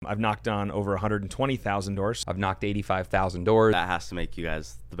I've knocked on over 120,000 doors. I've knocked 85,000 doors. That has to make you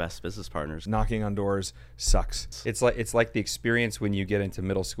guys the best business partners. Knocking on doors sucks. It's like the experience when you get into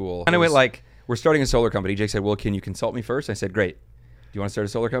middle school. And I went like, we're starting a solar company. Jake said, well, can you consult me first? I said, great. Do you want to start a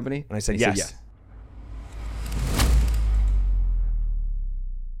solar company? And I said, he yes. said,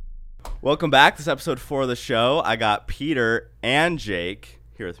 Welcome back. This is episode 4 of the show. I got Peter and Jake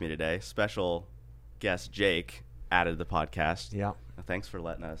here with me today. Special guest Jake added to the podcast. Yeah. Thanks for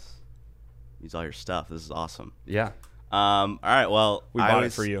letting us use all your stuff. This is awesome. Yeah. All right. Well, We bought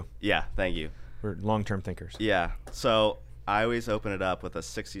it for you. Yeah. Thank you. We're long-term thinkers. Yeah. So I always open it up with a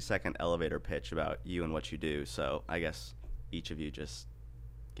 60-second elevator pitch about you and what you do. So I guess each of you just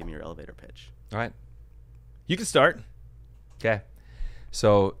give me your elevator pitch. All right. You can start. Okay.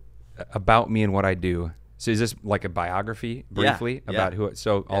 So about me and what I do. So is this like a biography briefly about who?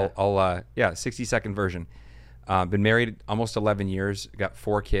 So I'll 60-second version. Been married almost 11 years. Got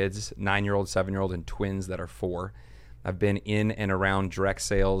 4 kids, 9-year-old, 7-year-old, and twins that are 4. I've been in and around direct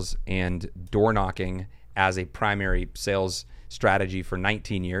sales and door knocking as a primary sales strategy for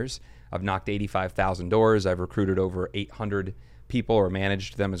 19 years. I've knocked 85,000 doors. I've recruited over 800 people or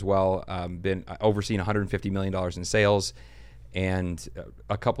managed them as well. Been overseeing $150 million in sales. And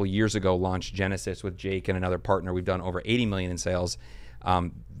a couple of years ago, launched Genesis with Jake and another partner. We've done over 80 million in sales.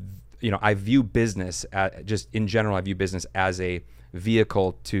 I view business, just in general, I view business as a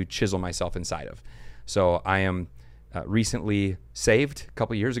vehicle to chisel myself inside of. So I am recently saved a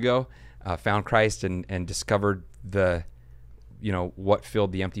couple of years ago, found Christ and discovered what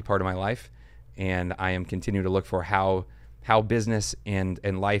filled the empty part of my life. And I am continuing to look for how business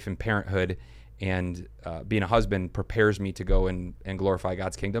and life and parenthood and being a husband prepares me to go and glorify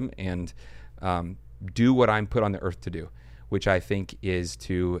God's kingdom and do what I'm put on the earth to do, which I think is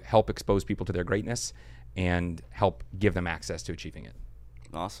to help expose people to their greatness and help give them access to achieving it.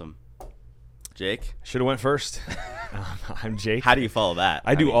 Awesome. Jake? Should have went first. I'm Jake. How do you follow that?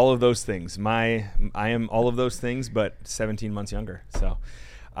 I do all of those things. I am all of those things, but 17 months younger. So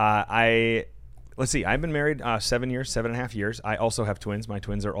let's see. I've been married 7.5 years. I also have twins. My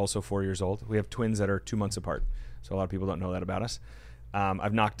twins are also 4 years old. We have twins that are 2 months apart. So a lot of people don't know that about us.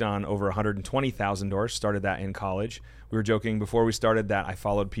 I've knocked on over 120,000 doors, started that in college. We were joking before we started that I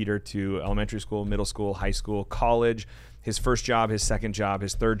followed Peter to elementary school, middle school, high school, college, his first job, his second job,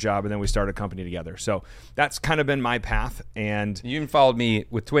 his third job, and then we started a company together. So that's kind of been my path. And you even followed me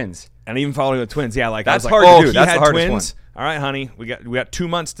with twins. And even following with twins. Yeah, like that's I was like, hard to do. He That's had the hardest twins. one. All right, honey, we got 2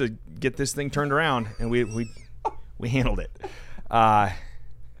 months to get this thing turned around, and we handled it.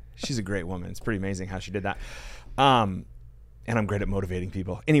 She's a great woman. It's pretty amazing how she did that. And I'm great at motivating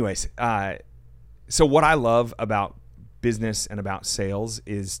people. Anyways, so what I love about business and about sales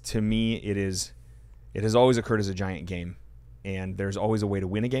is, to me, it has always occurred as a giant game, and there's always a way to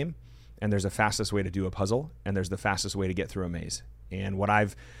win a game, and there's a fastest way to do a puzzle, and there's the fastest way to get through a maze. And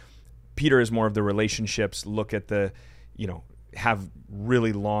Peter is more of the relationships, look at have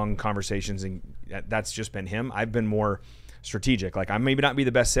really long conversations, and that's just been him. I've been more strategic. Like, I may not be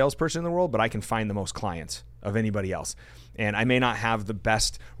the best salesperson in the world, but I can find the most clients of anybody else. And I may not have the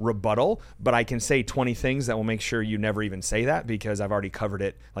best rebuttal, but I can say 20 things that will make sure you never even say that, because I've already covered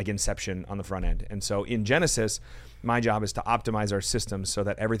it like Inception on the front end. And so in Genesis, my job is to optimize our systems so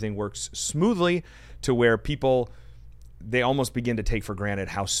that everything works smoothly, to where people, they almost begin to take for granted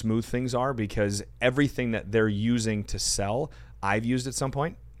how smooth things are, because everything that they're using to sell, I've used at some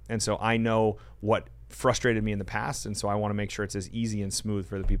point. And so I know what frustrated me in the past, and so I want to make sure it's as easy and smooth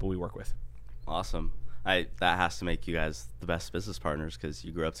for the people we work with. Awesome. That has to make you guys the best business partners, because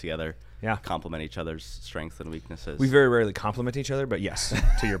you grew up together. Yeah. Complement each other's strengths and weaknesses. We very rarely compliment each other, but yes,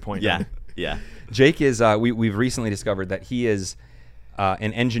 to your point. Yeah. Yeah. Jake is, we've recently discovered that he is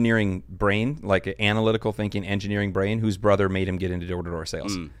an engineering brain, like an analytical thinking engineering brain, whose brother made him get into door-to-door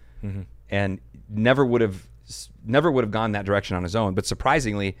sales. Mm-hmm. And never would have gone that direction on his own. But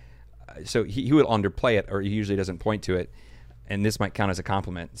surprisingly, so he would underplay it, or he usually doesn't point to it. And this might count as a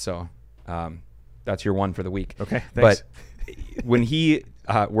compliment. So that's your one for the week. Okay, thanks. But when he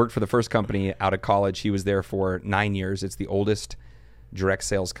worked for the first company out of college, he was there for 9 years. It's the oldest direct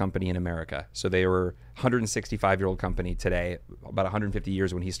sales company in America. So they were a 165-year-old company today, about 150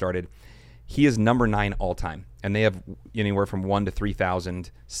 years when he started. He is number 9 all time, and they have anywhere from 1,000 to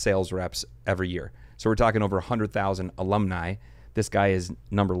 3,000 sales reps every year. So we're talking over 100,000 alumni. This guy is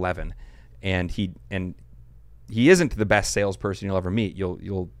number 11, and he isn't the best salesperson you'll ever meet.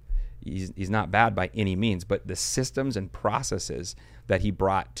 He's not bad by any means, but the systems and processes that he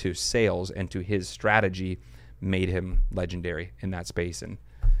brought to sales and to his strategy made him legendary in that space and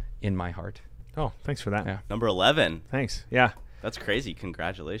in my heart. Oh, thanks for that. Yeah. Number 11. Thanks. Yeah. That's crazy.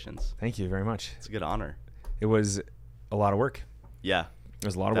 Congratulations. Thank you very much. It's a good honor. It was a lot of work. Yeah. It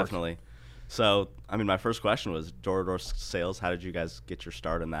was a lot of Definitely. work. So, I mean, my first question was door-to-door sales. How did you guys get your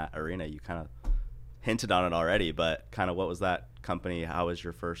start in that arena? You kind of hinted on it already, but kind of what was that company? How was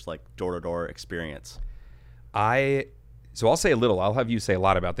your first like door-to-door experience? So I'll say a little. I'll have you say a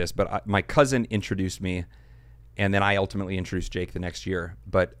lot about this, but my cousin introduced me, and then I ultimately introduced Jake the next year.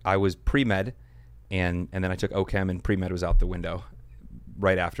 But I was pre-med, and then I took OChem, and pre-med was out the window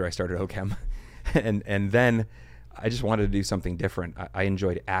right after I started OChem. and then I just wanted to do something different. I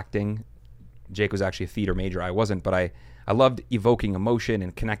enjoyed acting. Jake was actually a theater major. I wasn't, but I loved evoking emotion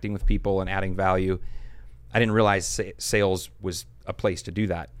and connecting with people and adding value. I didn't realize sales was a place to do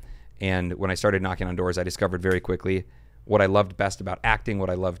that. And when I started knocking on doors, I discovered very quickly what I loved best about acting, what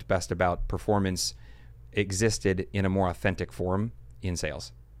I loved best about performance existed in a more authentic form in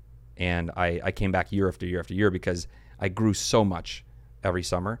sales. And I came back year after year after year because I grew so much every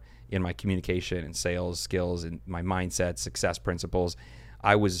summer in my communication and sales skills and my mindset, success principles.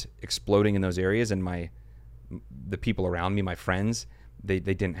 I was exploding in those areas, and the people around me, my friends, they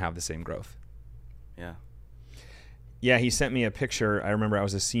didn't have the same growth. Yeah. Yeah, he sent me a picture. I remember I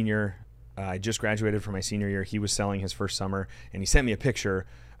was a senior. I just graduated from my senior year. He was selling his first summer, and he sent me a picture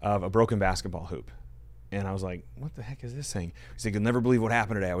of a broken basketball hoop. And I was like, what the heck is this thing? He's like, you'll never believe what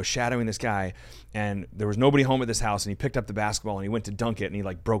happened today. I was shadowing this guy, and there was nobody home at this house, and he picked up the basketball, and he went to dunk it, and he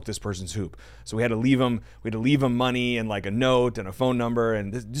like broke this person's hoop. So we had to leave him money and like a note and a phone number,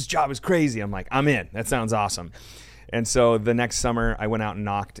 and this job is crazy. I'm like, I'm in. That sounds awesome. And so the next summer, I went out and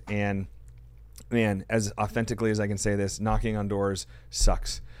knocked, and man, as authentically as I can say this, knocking on doors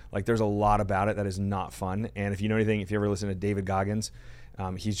sucks. Like, there's a lot about it that is not fun. And if you know anything, if you ever listen to David Goggins,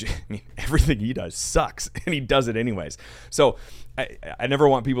 everything he does sucks, and he does it anyways. So I never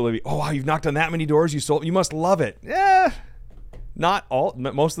want people to be, oh, wow, you've knocked on that many doors, you must love it. Yeah, not all.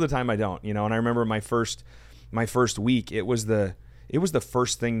 Most of the time I don't, And I remember my first week, it was the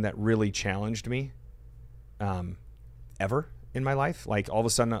first thing that really challenged me, ever in my life. Like, all of a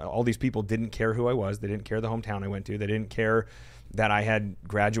sudden, all these people didn't care who I was. They didn't care the hometown I went to. They didn't care that I had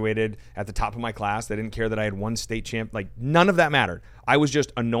graduated at the top of my class. They didn't care that I had won state champ. Like, none of that mattered. I was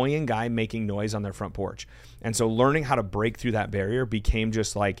just annoying guy making noise on their front porch. And so learning how to break through that barrier became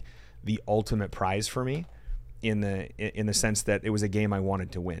just like the ultimate prize for me in the sense that it was a game I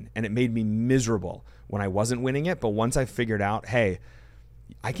wanted to win. And it made me miserable when I wasn't winning it. But once I figured out, hey,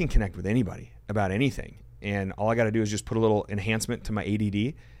 I can connect with anybody about anything. And all I got to do is just put a little enhancement to my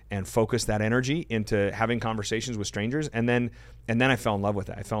ADD and focus that energy into having conversations with strangers. And then I fell in love with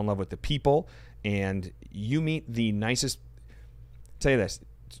it. I fell in love with the people, and you meet the nicest. Tell you this,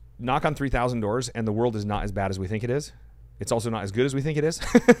 knock on 3,000 doors, and the world is not as bad as we think it is. It's also not as good as we think it is.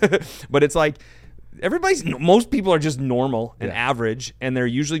 But it's like most people are just normal and average, and they're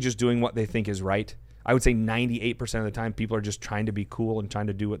usually just doing what they think is right. I would say 98% of the time, people are just trying to be cool and trying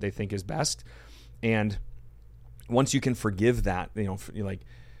to do what they think is best. And once you can forgive that,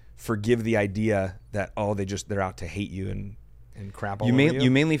 forgive the idea that, oh, they're out to hate you and crap all over you. You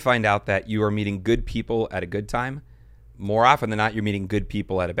mainly find out that you are meeting good people at a good time. More often than not, you're meeting good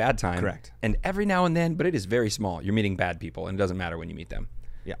people at a bad time. Correct. And every now and then, but it is very small, you're meeting bad people, and it doesn't matter when you meet them.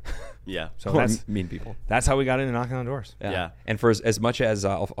 Yeah. Yeah. So that's mean people. That's how we got into knocking on doors. Yeah. And for as much as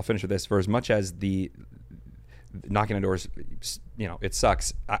I'll finish with this, for as much as the knocking on doors, it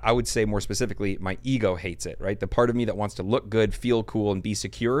sucks. I would say more specifically, my ego hates it, right? The part of me that wants to look good, feel cool, and be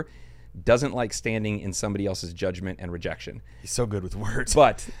secure doesn't like standing in somebody else's judgment and rejection. He's so good with words.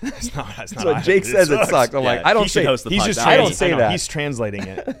 But that's not so Jake says it sucks. I'm like, I don't say I don't say that. He's translating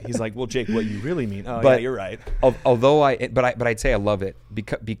it. He's like, well, Jake, what you really mean? Oh, yeah, you're right. Although I'd say I love it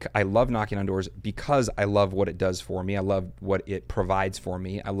because I love knocking on doors because I love what it does for me. I love what it provides for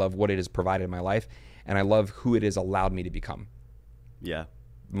me. I love what it has provided in my life, and I love who it has allowed me to become. Yeah.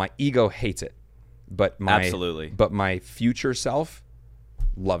 My ego hates it, but my future self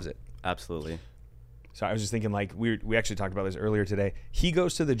loves it. Absolutely. So I was just thinking, like, we actually talked about this earlier today. He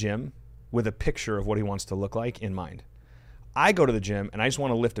goes to the gym with a picture of what he wants to look like in mind. I go to the gym and I just want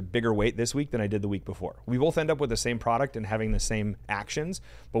to lift a bigger weight this week than I did the week before. We both end up with the same product and having the same actions,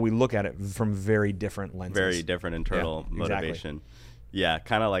 but we look at it from very different lenses. Very different internal motivation. Exactly. Yeah,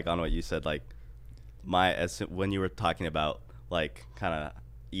 kind of like on what you said, like when you were talking about like kind of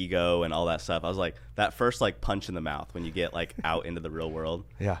ego and all that stuff, I was like, that first like punch in the mouth when you get like out into the real world,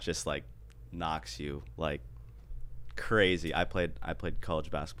 just like knocks you like crazy. I played college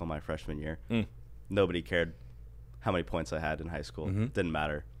basketball my freshman year. Nobody cared how many points I had in high school. Didn't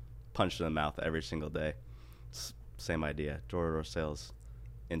matter. Punched in the mouth every single day. Same idea. Door-to-door sales,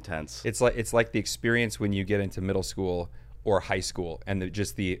 intense. It's like the experience when you get into middle school or high school, and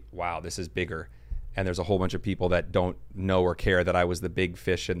just wow, this is bigger. And there's a whole bunch of people that don't know or care that I was the big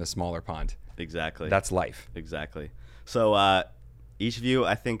fish in the smaller pond. Exactly. That's life. Exactly. So each of you,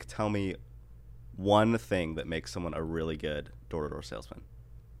 I think, tell me one thing that makes someone a really good door-to-door salesman.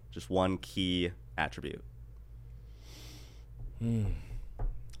 Just one key attribute.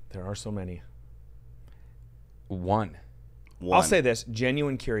 There are so many. One. I'll say this,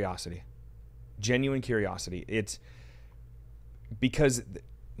 genuine curiosity. Genuine curiosity. It's because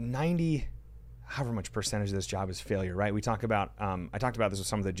 90, however much percentage of this job is failure, right? We talk about, I talked about this with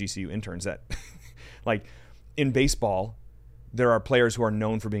some of the GCU interns that like in baseball, there are players who are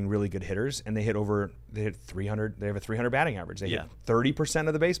known for being really good hitters, and they hit 300, they have a 300 batting average. They hit 30%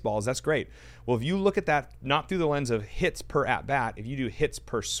 of the baseballs. That's great. Well, if you look at that, not through the lens of hits per at bat, if you do hits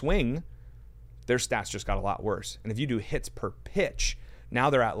per swing, their stats just got a lot worse. And if you do hits per pitch, now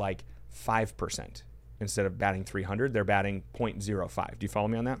they're at like 5%. Instead of batting 300, they're batting 0.05. Do you follow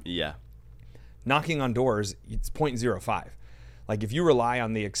me on that? Yeah. Knocking on doors, it's 0.05. Like if you rely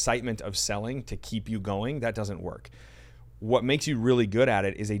on the excitement of selling to keep you going, that doesn't work. What makes you really good at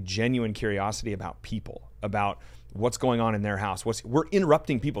it is a genuine curiosity about people, about what's going on in their house. We're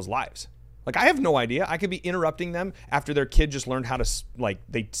interrupting people's lives. Like I have no idea. I could be interrupting them after their kid just learned how to, like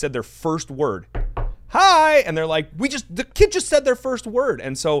they said their first word. Hi. And they're like, the kid just said their first word.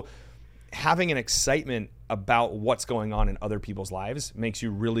 And so having an excitement about what's going on in other people's lives makes you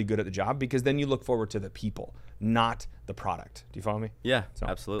really good at the job, because then you look forward to the people, not the product. Do you follow me? Yeah, so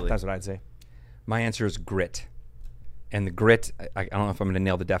absolutely. That's what I'd say. My answer is grit. And the grit, I don't know if I'm going to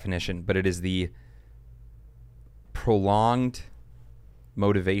nail the definition, but it is the prolonged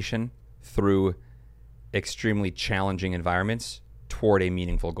motivation through extremely challenging environments toward a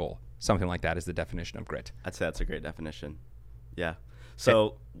meaningful goal. Something like that is the definition of grit. I'd say that's a great definition. Yeah.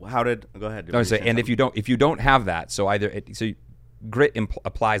 So go ahead. And if you don't have that, grit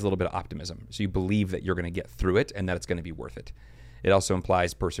applies a little bit of optimism. So you believe that you're going to get through it and that it's going to be worth it. It also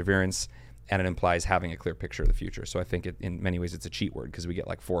implies perseverance, and it implies having a clear picture of the future. So I think in many ways it's a cheat word, because we get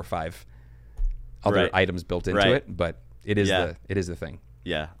like 4 or 5 other items built into it, but it is the thing.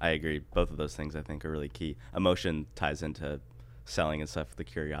 Yeah, I agree. Both of those things I think are really key. Emotion ties into selling and stuff, the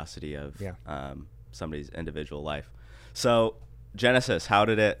curiosity of somebody's individual life. So Genesis, how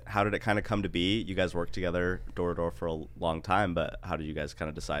did it kind of come to be? You guys worked together door to door for a long time, but how did you guys kind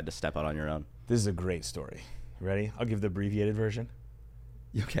of decide to step out on your own? This is a great story. Ready? I'll give the abbreviated version.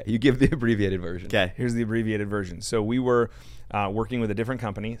 Okay, you give the abbreviated version. Okay, here's the abbreviated version. So we were working with a different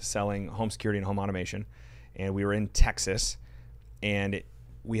company selling home security and home automation, and we were in Texas, and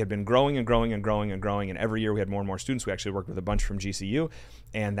we had been growing and growing and growing and growing, and every year we had more and more students. We actually worked with a bunch from GCU,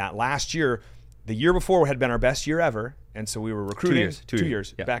 and that last year, the year before had been our best year ever, and so we were recruiting 2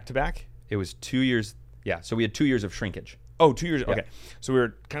 years yeah. back to back. It was 2 years. Yeah, so we had 2 years of shrinkage. Oh, 2 years. Yeah. Okay, so we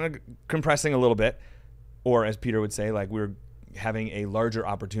were kind of compressing a little bit, or as Peter would say, like we were having a larger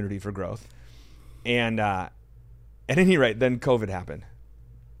opportunity for growth. And at any rate, then COVID happened.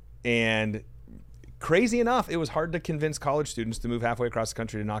 And crazy enough, it was hard to convince college students to move halfway across the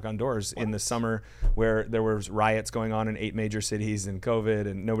country to knock on doors in the summer, where there was riots going on in 8 major cities and COVID,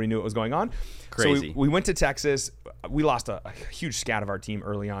 and nobody knew what was going on. Crazy. So we went to Texas. We lost a huge scat of our team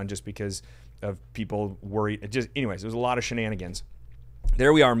early on just because of people worried. Anyways, there was a lot of shenanigans.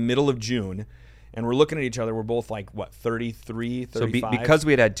 There we are, middle of June, and we're looking at each other. We're both like, 33, 35? So because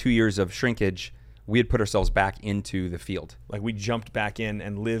we had 2 years of shrinkage, we had put ourselves back into the field. Like we jumped back in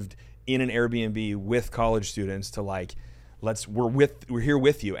and lived in an Airbnb with college students to like, we're here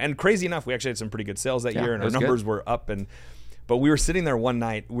with you. And crazy enough, we actually had some pretty good sales that year, and our numbers were up. But we were sitting there one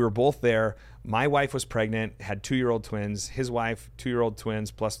night. We were both there. My wife was pregnant, had 2-year-old twins. His wife, 2-year-old twins,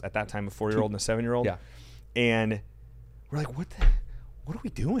 plus at that time a 4-year-old and a 7-year-old. Yeah. And we're like, what are we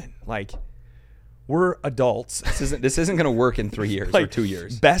doing? Like, we're adults. This isn't going to work in 3 years or 2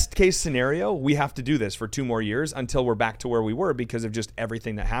 years. Best case scenario, we have to do this for 2 more years until we're back to where we were because of just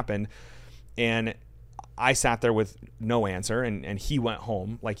everything that happened. And I sat there with no answer, and he went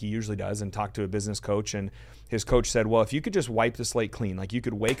home like he usually does and talked to a business coach, and his coach said, well, if you could just wipe the slate clean, like you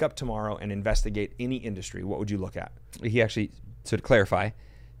could wake up tomorrow and investigate any industry, what would you look at? He actually, so to clarify,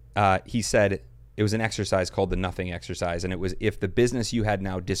 he said it was an exercise called the nothing exercise, and it was if the business you had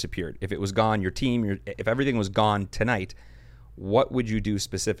now disappeared, if it was gone, your team, if everything was gone tonight, what would you do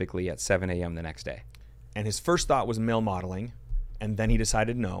specifically at 7 a.m. the next day? And his first thought was male modeling, and then he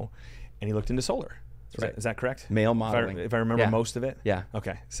decided no, and he looked into solar. Is that correct? Male modeling. If I remember most of it? Yeah.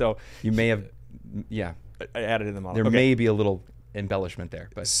 Okay. So you may have, I added in the model. There may be a little embellishment there.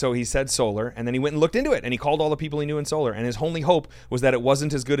 But so he said solar, and then he went and looked into it, and he called all the people he knew in solar, and his only hope was that it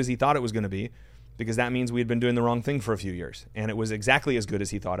wasn't as good as he thought it was going to be, because that means we had been doing the wrong thing for a few years, and it was exactly as good as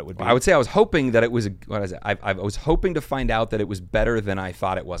he thought it would be. I would say I was hoping that it was. What is it? I was hoping to find out that it was better than I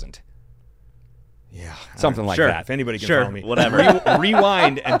thought it wasn't. Yeah, something like sure. that. If anybody can Sure, follow me, whatever.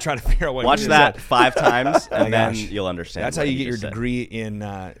 Rewind and try to figure out what. Watch you that said. 5 times, and then gosh. you'll understand. That's what how you he get your just said. degree in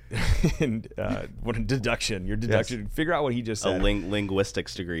what deduction. Your deduction. Figure out what he just A said.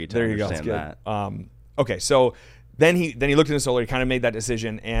 linguistics degree to There you go. understand that. Okay, so then he looked into solar. He kind of made that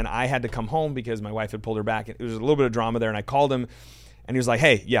decision, and I had to come home because my wife had pulled her back. It was a little bit of drama there, and I called him, and he was like,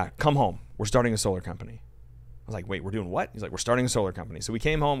 "Hey, yeah, come home. We're starting a solar company." I was like, "Wait, we're doing what?" He's like, "We're starting a solar company." So we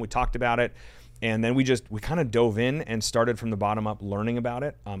came home, we talked about it, and then we kind of dove in and started from the bottom up learning about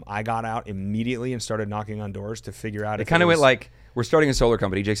it. I got out immediately and started knocking on doors to figure out. It kind of went like, "We're starting a solar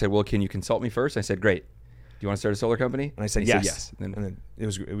company." Jake said, "Well, can you consult me first?" I said, "Great. Do you want to start a solar company?" And I said, he yes. said yes. And then it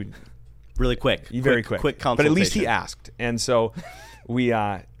was Really quick. very quick. Quick consultation. But at least he asked. And so we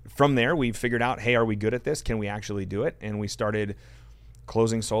from there, we figured out, hey, are we good at this? Can we actually do it? And we started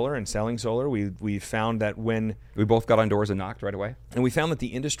closing solar and selling solar. We found that when... We both got on doors and knocked right away. And we found that the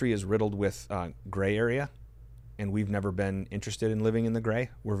industry is riddled with gray area. And we've never been interested in living in the gray.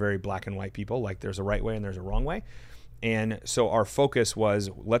 We're very black and white people. Like there's a right way and there's a wrong way. And so our focus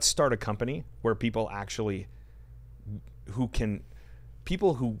was, let's start a company where people actually... who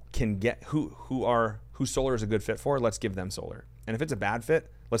solar is a good fit for, let's give them solar. And if it's a bad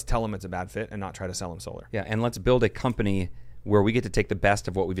fit, let's tell them it's a bad fit and not try to sell them solar. Yeah, and let's build a company where we get to take the best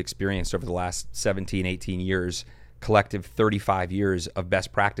of what we've experienced over the last 17, 18 years, collective 35 years of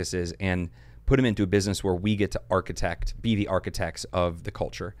best practices, and put them into a business where we get to be the architects of the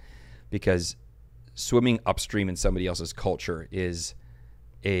culture. Because swimming upstream in somebody else's culture is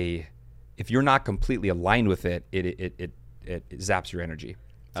if you're not completely aligned with it, it zaps your energy.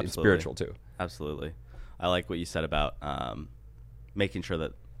 It's spiritual too. Absolutely. I like what you said about making sure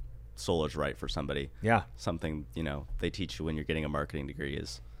that solar's right for somebody. Yeah. Something, they teach you when you're getting a marketing degree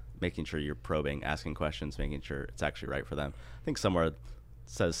is making sure you're probing, asking questions, making sure it's actually right for them. I think somewhere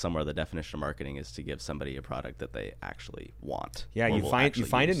the definition of marketing is to give somebody a product that they actually want. Yeah, you find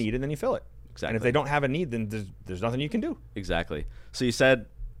a need and then you fill it. Exactly. And if they don't have a need, then there's nothing you can do. Exactly. So you said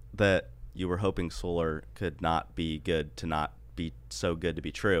that you were hoping solar could not be good to not be so good to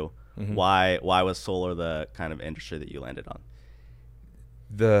be true. Mm-hmm. Why was solar the kind of industry that you landed on?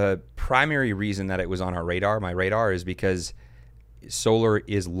 The primary reason that it was on my radar, is because solar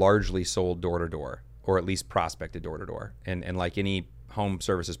is largely sold door to door, or at least prospected door to door. And like any home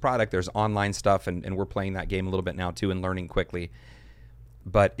services product, there's online stuff, and we're playing that game a little bit now too and learning quickly.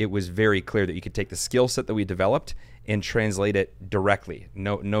 But it was very clear that you could take the skill set that we developed and translate it directly.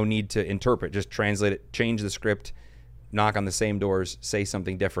 No need to interpret. Just translate it, change the script, knock on the same doors, say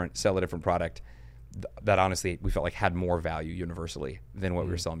something different, sell a different product. That honestly, we felt like had more value universally than what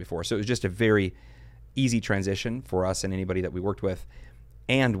we were selling before. So it was just a very easy transition for us and anybody that we worked with.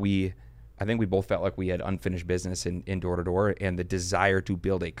 And I think we both felt like we had unfinished business in door to door, and the desire to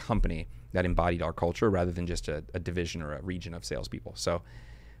build a company that embodied our culture rather than just a division or a region of salespeople. So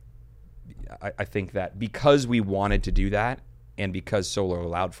I think that because we wanted to do that, and because solar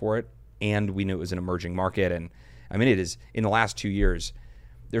allowed for it, and we knew it was an emerging market, and I mean, it is, in the last 2 years,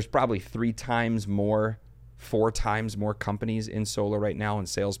 there's probably 4 times more companies in solar right now, and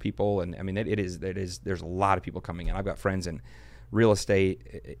salespeople. And I mean, there's a lot of people coming in. I've got friends in real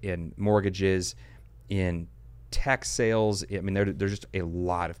estate, in mortgages, in tech sales. I mean, there's just a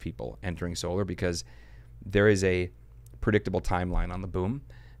lot of people entering solar because there is a predictable timeline on the boom,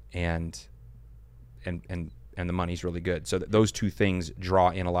 and the money's really good. So those two things draw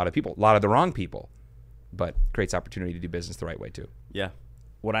in a lot of people, a lot of the wrong people, but creates opportunity to do business the right way too. Yeah.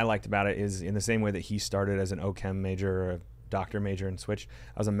 What I liked about it is, in the same way that he started as an OChem major or a doctor major and switched,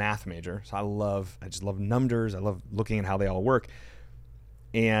 I was a math major. So I just love numbers. I love looking at how they all work.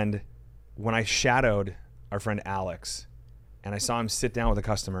 And when I shadowed our friend Alex, and I saw him sit down with a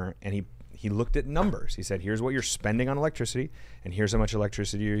customer, and he looked at numbers. He said, here's what you're spending on electricity, and here's how much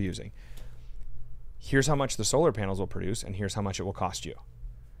electricity you're using. Here's how much the solar panels will produce, and here's how much it will cost you.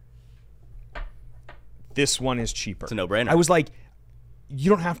 This one is cheaper. It's a no-brainer. I was like, you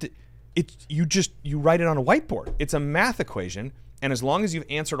don't have to, you write it on a whiteboard. It's a math equation, and as long as you've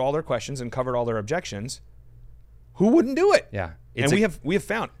answered all their questions and covered all their objections, who wouldn't do it? Yeah. And we have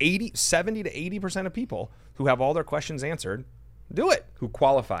found 70 to 80% of people who have all their questions answered do it. Who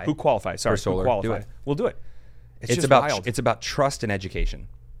qualify. Sorry, for solar, who qualify. do it. We'll do it. It's just about wild. It's about trust and education.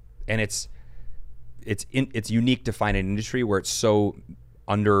 And it's unique to find an industry where it's so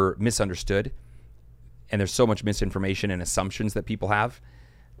misunderstood, and there's so much misinformation and assumptions that people have,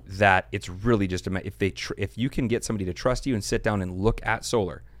 that it's really just if you can get somebody to trust you and sit down and look at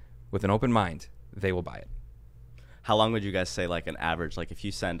solar with an open mind they will buy it. How long would you guys say, like an average, like if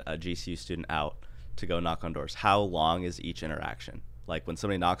you send a GCU student out to go knock on doors, how long is each interaction? Like when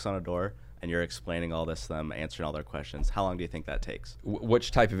somebody knocks on a door and you're explaining all this to them, answering all their questions, how long do you think that takes?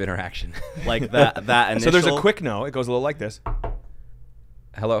 Which type of interaction? Like that initial. So there's a quick no. It goes a little like this.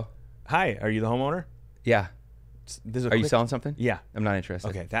 Hello? Hi, are you the homeowner? Yeah. Are you selling something? Yeah. I'm not interested.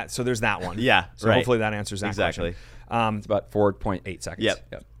 Okay, so there's that one. Yeah, So right. hopefully that answers that Exactly. question. It's about 4.8 seconds.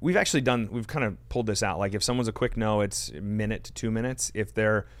 Yep. We've kind of pulled this out. Like if someone's a quick no, it's a minute to 2 minutes. If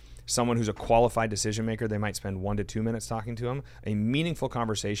they're someone who's a qualified decision maker, they might spend 1 to 2 minutes talking to them. A meaningful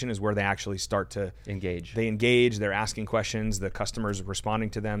conversation is where they actually start to engage. They engage, they're asking questions, the customer's responding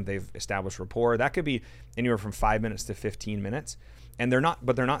to them, they've established rapport. That could be anywhere from 5 minutes to 15 minutes. And they're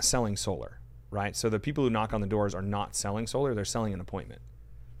not selling solar, right? So the people who knock on the doors are not selling solar, they're selling an appointment.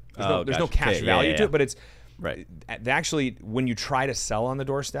 There's no cash value to it, but it's right. Actually, when you try to sell on the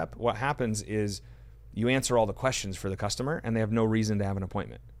doorstep, what happens is you answer all the questions for the customer and they have no reason to have an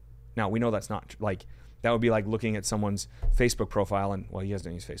appointment. Now, we know that's not like, that would be like looking at someone's Facebook profile and, well, you guys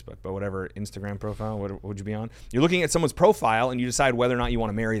don't use Facebook, but whatever Instagram profile, what would you be on? You're looking at someone's profile and you decide whether or not you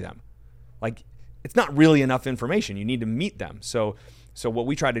want to marry them. Like, it's not really enough information. You need to meet them. So what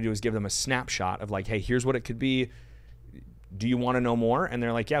we try to do is give them a snapshot of like, hey, here's what it could be. Do you want to know more? And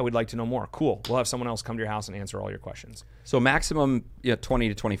they're like, yeah, we'd like to know more. Cool. We'll have someone else come to your house and answer all your questions. So maximum 20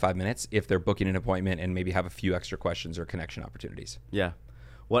 to 25 minutes if they're booking an appointment and maybe have a few extra questions or connection opportunities. Yeah.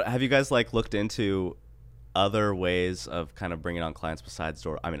 What have you guys like looked into other ways of kind of bringing on clients besides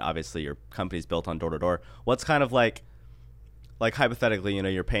door? I mean, obviously your company's built on door to door. What's kind of like hypothetically,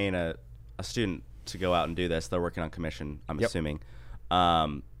 you're paying a student to go out and do this. They're working on commission, I'm assuming.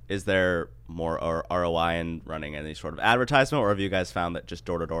 Is there more ROI in running any sort of advertisement, or have you guys found that just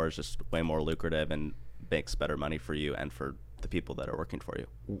door to door is just way more lucrative and makes better money for you and for the people that are working for you?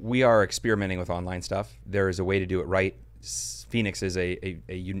 We are experimenting with online stuff. There is a way to do it right. Phoenix is a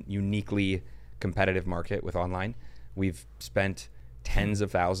uniquely competitive market with online. We've spent tens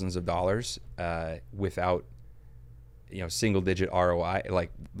of thousands of dollars without single digit ROI.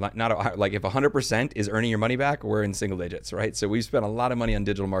 Like if 100% is earning your money back, we're in single digits, right? So we've spent a lot of money on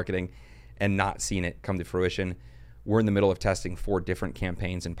digital marketing and not seen it come to fruition. We're in the middle of testing 4 different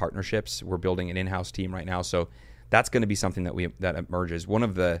campaigns and partnerships. We're building an in-house team right now, so that's going to be something that emerges. One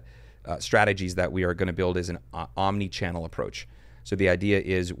of the strategies that we are going to build is an omni-channel approach. So the idea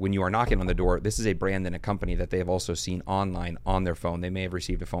is when you are knocking on the door, this is a brand and a company that they have also seen online on their phone. They may have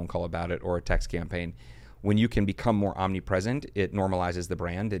received a phone call about it or a text campaign. When you can become more omnipresent, it normalizes the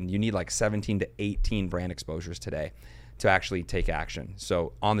brand, and you need like 17 to 18 brand exposures today to actually take action.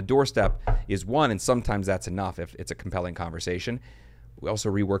 So on the doorstep is one, and sometimes that's enough if it's a compelling conversation. We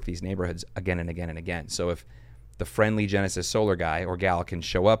also rework these neighborhoods again and again and again. So if the friendly Genesis Solar guy or gal can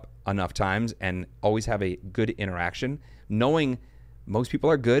show up enough times and always have a good interaction, knowing most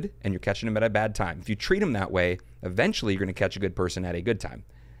people are good and you're catching them at a bad time. If you treat them that way, eventually you're going to catch a good person at a good time,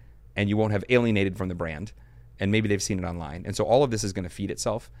 and you won't have alienated from the brand, and maybe they've seen it online. And so all of this is going to feed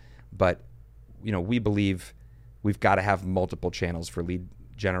itself. But we believe we've got to have multiple channels for lead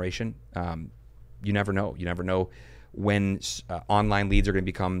generation. You never know. You never know when online leads are going to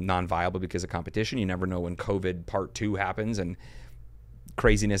become non-viable because of competition. You never know when COVID part 2 happens and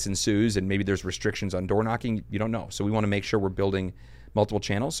craziness ensues and maybe there's restrictions on door knocking. You don't know. So we want to make sure we're building multiple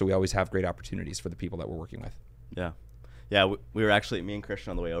channels so we always have great opportunities for the people that we're working with. Yeah. Yeah, we were actually, me and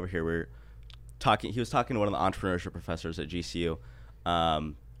Christian on the way over here, we were talking, he was talking to one of the entrepreneurship professors at GCU.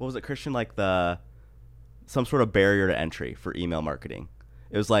 What was it, Christian? Like some sort of barrier to entry for email marketing.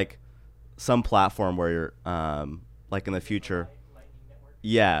 It was like some platform where you're, like in the future,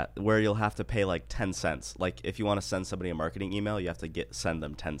 yeah, where you'll have to pay like 10 cents. Like if you want to send somebody a marketing email, you have to send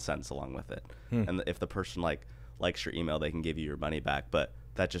them 10 cents along with it. And if the person likes your email, they can give you your money back. But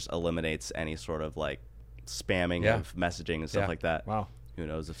that just eliminates any sort of like spamming of messaging and stuff like that. Wow. Who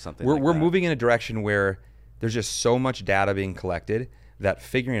knows if something we're moving in a direction where there's just so much data being collected that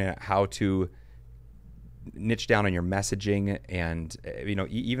figuring out how to niche down on your messaging and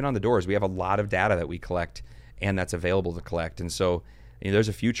even on the doors, we have a lot of data that we collect and that's available to collect. And so there's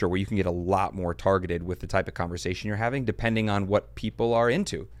a future where you can get a lot more targeted with the type of conversation you're having depending on what people are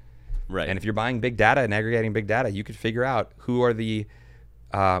into. Right. And if you're buying big data and aggregating big data, you could figure out who are the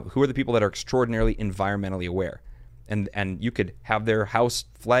people that are extraordinarily environmentally aware. And you could have their house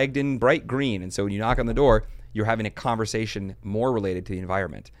flagged in bright green. And so when you knock on the door, you're having a conversation more related to the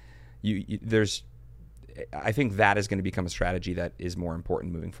environment. I think that is going to become a strategy that is more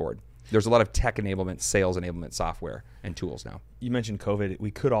important moving forward. There's a lot of tech enablement, sales enablement software and tools now. You mentioned COVID.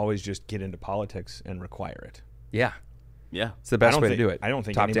 We could always just get into politics and require it. Yeah. Yeah. It's the best way to do it. I don't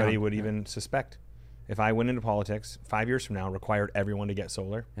think Top anybody down. would even suspect. If I went into politics 5 years from now, required everyone to get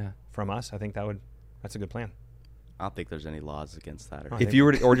solar from us, I think that's a good plan. I don't think there's any laws against that. If you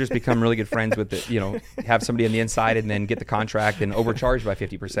were to, or just become really good friends with have somebody on the inside and then get the contract and overcharge by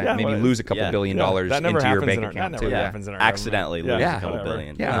 50%, maybe lose a couple $1 billion into your bank account too. Happens in our accidentally lose a couple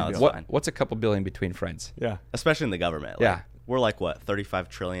billion. Yeah. No, What's a couple billion between friends? Yeah. Especially in the government. We're like what, 35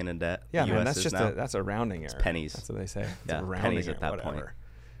 trillion in debt? Yeah, man, that's just that's a rounding error. It's pennies. That's what they say. It's a pennies at that point.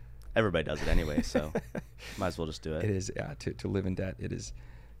 Everybody does it anyway, so might as well just do it. It is, to live in debt. It is,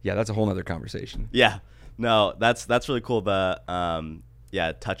 that's a whole nother conversation. Yeah. No, that's really cool. The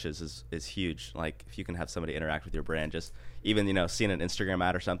touches is huge. Like if you can have somebody interact with your brand, just even seeing an Instagram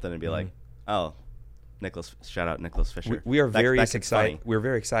ad or something and be like, oh, Nicholas, shout out Nicholas Fisher. We are very excited. We're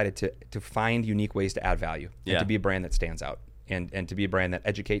very excited to find unique ways to add value and to be a brand that stands out and to be a brand that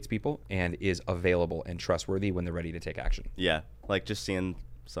educates people and is available and trustworthy when they're ready to take action. Yeah, like just seeing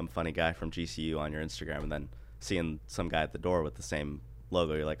some funny guy from GCU on your Instagram and then seeing some guy at the door with the same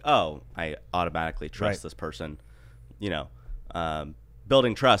logo, you're like, oh, I automatically trust this person.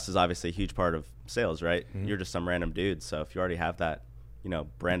 Building trust is obviously a huge part of sales, right? Mm-hmm. You're just some random dude, so if you already have that,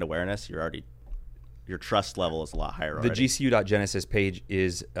 brand awareness, your trust level is a lot higher already. The GCU.Genesis page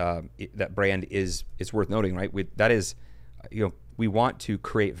is that brand is worth noting, right? That is, we want to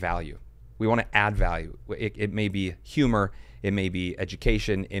create value. We want to add value. It may be humor, it may be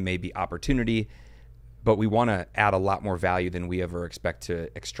education, it may be opportunity, but we want to add a lot more value than we ever expect to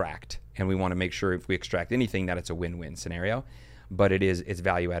extract. And we want to make sure if we extract anything that it's a win-win scenario, but it's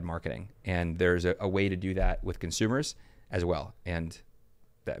value add marketing. And there's a way to do that with consumers as well. And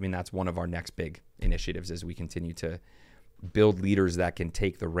that's one of our next big initiatives as we continue to build leaders that can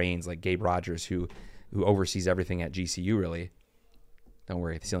take the reins, like Gabe Rogers, who oversees everything at GCU really. Don't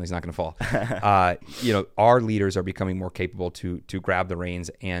worry, the ceiling's not going to fall. Our leaders are becoming more capable to grab the reins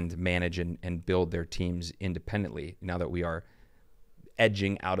and manage and build their teams independently now that we are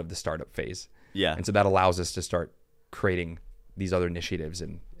edging out of the startup phase. Yeah. And so that allows us to start creating these other initiatives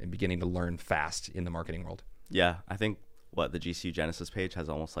and beginning to learn fast in the marketing world. Yeah, I think the GCU Genesis page has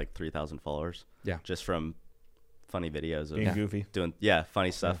almost like 3,000 followers. Yeah. Just from funny videos of being goofy. Doing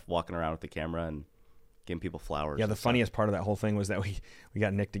funny stuff, walking around with the camera and giving people flowers. Yeah, the funniest part of that whole thing was that we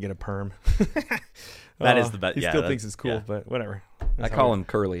got Nick to get a perm. That is the best. He still thinks it's cool, but whatever. I call him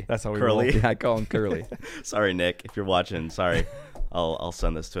Curly. That's how we Curly. roll. Yeah, I call him Curly. Sorry, Nick, if you're watching. Sorry, I'll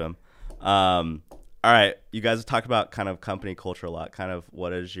send this to him. All right, you guys have talked about kind of company culture a lot. Kind of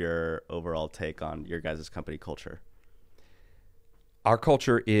what is your overall take on your guys' company culture? Our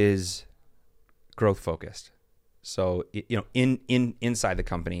culture is growth focused. So, inside the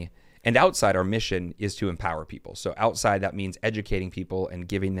company and outside, our mission is to empower people. So outside, that means educating people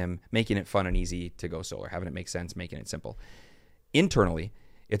and making it fun and easy to go solar, having it make sense, making it simple. Internally,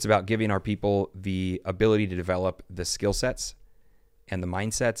 it's about giving our people the ability to develop the skill sets and the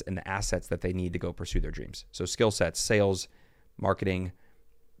mindsets and the assets that they need to go pursue their dreams. So skill sets, sales, marketing,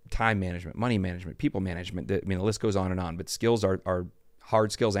 time management, money management, people management. The list goes on and on. But skills are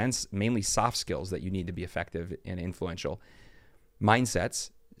hard skills and mainly soft skills that you need to be effective and influential. Mindsets,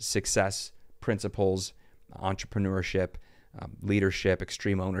 success, principles, entrepreneurship, leadership,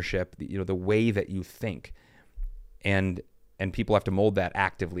 extreme ownership. The way that you think, and people have to mold that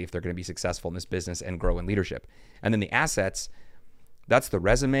actively if they're going to be successful in this business and grow in leadership. And then the assets. That's the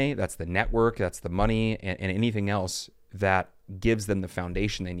resume, that's the network, that's the money, and anything else that gives them the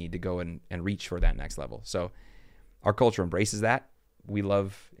foundation they need to go and reach for that next level. So our culture embraces that. We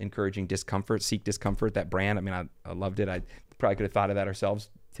love encouraging discomfort, seek discomfort, that brand. I loved it. I probably could have thought of that ourselves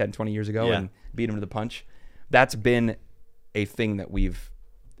 10, 20 years ago and beat them to the punch. That's been a thing that we've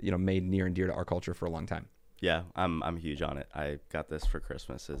made near and dear to our culture for a long time. Yeah, I'm huge on it. I got this for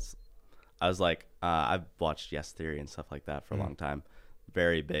Christmas. I was like, I've watched Yes Theory and stuff like that for a long time.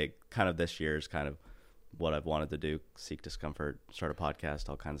 Very big. Kind of this year is kind of what I've wanted to do. Seek discomfort, start a podcast,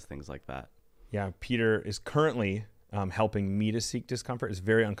 all kinds of things like that. Yeah, Peter is currently helping me to seek discomfort. It's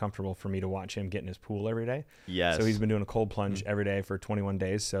very uncomfortable for me to watch him get in his pool every day. Yes. So he's been doing a cold plunge every day for 21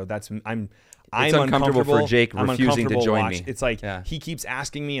 days. So it's uncomfortable for Jake refusing to join me. It's like he keeps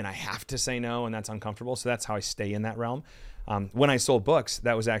asking me and I have to say no, and that's uncomfortable. So that's how I stay in that realm. When I sold books,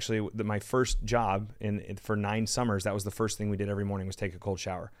 that was actually my first job for 9 summers. That was the first thing we did every morning was take a cold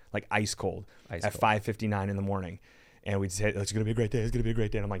shower, like ice cold at 5:59 in the morning. And we'd say, it's going to be a great day. It's going to be a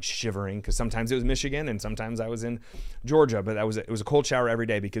great day. And I'm like shivering because sometimes it was Michigan and sometimes I was in Georgia. But it was a cold shower every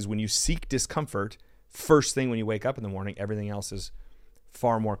day because when you seek discomfort, first thing when you wake up in the morning, everything else is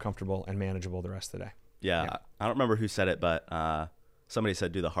far more comfortable and manageable the rest of the day. Yeah. I don't remember who said it, but somebody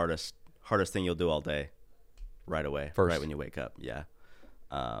said do the hardest thing you'll do all day. right away, First. right when you wake up. Yeah.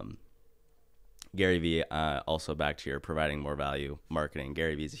 Gary Vee, also back to your providing more value marketing.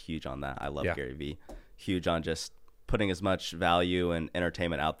 Gary Vee is huge on that. I love Gary Vee. Huge on just putting as much value and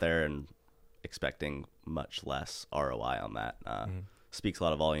entertainment out there and expecting much less ROI on that. Speaks a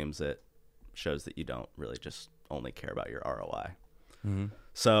lot of volumes. It shows that you don't really just only care about your ROI.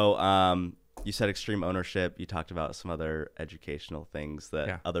 So you said extreme ownership. You talked about some other educational things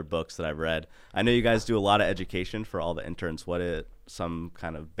other books that I've read. I know you guys do a lot of education for all the interns. What are some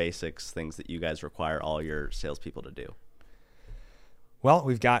kind of basics, things that you guys require all your salespeople to do? Well,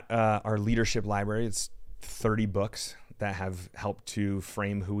 we've got our leadership library. It's 30 books that have helped to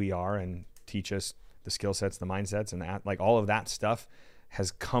frame who we are and teach us the skill sets, the mindsets, and that, like all of that stuff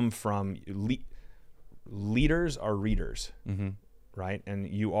has come from leaders are readers, right? And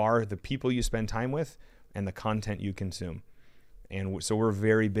you are the people you spend time with and the content you consume. And so we're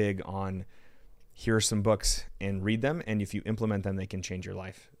very big on, here are some books and read them. And if you implement them, they can change your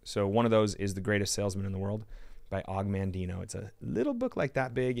life. So one of those is The Greatest Salesman in the World by Og Mandino. It's a little book like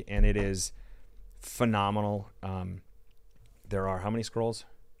that big, and it is phenomenal. There are how many scrolls?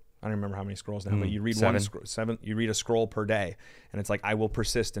 I don't remember how many scrolls now, but you read 7. seven. You read a scroll per day, and it's like, I will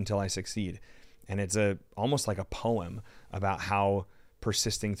persist until I succeed. And it's almost like a poem about how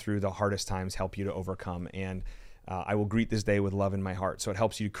persisting through the hardest times help you to overcome. And I will greet this day with love in my heart. So it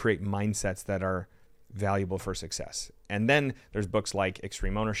helps you create mindsets that are valuable for success. And then there's books like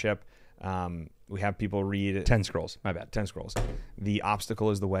Extreme Ownership. We have people read 10 scrolls. My bad. 10 scrolls. The Obstacle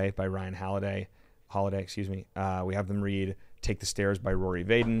is the Way by Ryan Holiday. We have them read Take the Stairs by Rory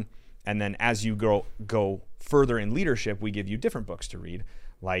Vaden. And then as you go further in leadership, we give you different books to read,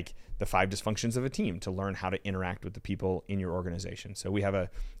 like The 5 Dysfunctions of a Team, to learn how to interact with the people in your organization. So we have a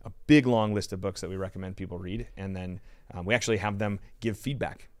big, long list of books that we recommend people read. And then we actually have them give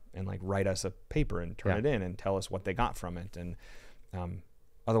feedback and like write us a paper and turn it in and tell us what they got from it. And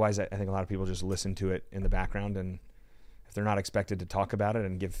otherwise, I think a lot of people just listen to it in the background. And if they're not expected to talk about it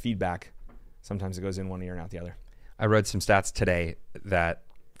and give feedback, sometimes it goes in one ear and out the other. I read some stats today that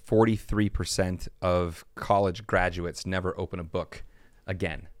 43% of college graduates never open a book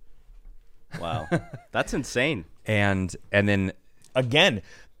again. Wow. That's insane. And then again,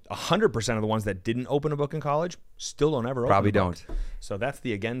 100% of the ones that didn't open a book in college still don't ever open probably a book. don't. So that's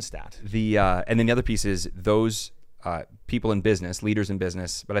the again stat. And then the other piece is those people in business, leaders in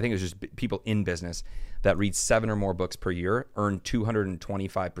business, but I think it's just people in business that read 7 or more books per year earn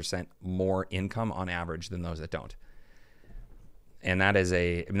 225% more income on average than those that don't. And that is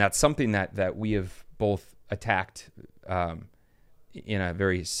that's something that we have both attacked in a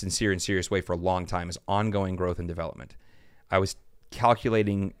very sincere and serious way for a long time, is ongoing growth and development. I was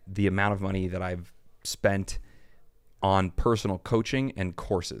calculating the amount of money that I've spent on personal coaching and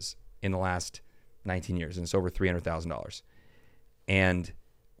courses in the last 19 years, and it's over $300,000. And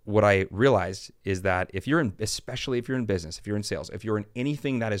what I realized is that especially if you're in business, if you're in sales, if you're in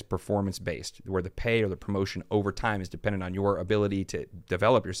anything that is performance-based, where the pay or the promotion over time is dependent on your ability to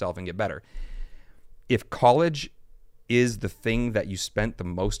develop yourself and get better, if college is the thing that you spent the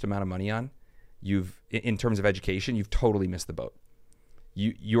most amount of money on, in terms of education, you've totally missed the boat.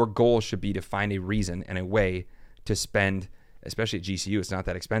 Your goal should be to find a reason and a way to spend, especially at GCU, it's not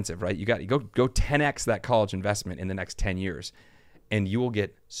that expensive, right? You got to go 10x that college investment in the next 10 years. And you will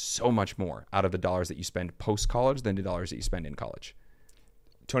get so much more out of the dollars that you spend post-college than the dollars that you spend in college.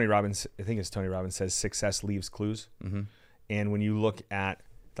 Tony Robbins says success leaves clues. Mm-hmm. And when you look at,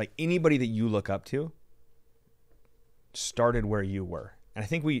 like, anybody that you look up to started where you were. And I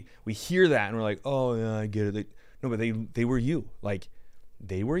think we hear that and we're like, oh, yeah, I get it. But they were you. Like,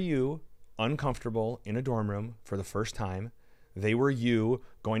 they were you, uncomfortable in a dorm room for the first time. They were you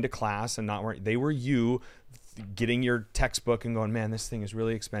going to class and not worrying. They were you getting your textbook and going, man, this thing is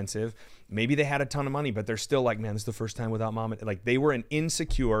really expensive. Maybe they had a ton of money, but they're still like, man, this is the first time without mom. Like, they were an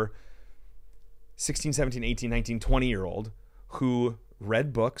insecure 16, 17, 18, 19, 20-year-old who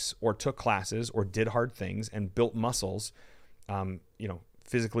read books or took classes or did hard things and built muscles,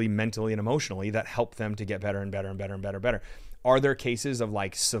 physically, mentally, and emotionally that helped them to get better and better and better and better and better. Are there cases of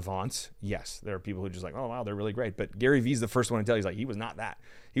like savants? Yes. There are people who are just like, oh, wow, they're really great. But Gary Vee's the first one to tell you, he's like, he was not that.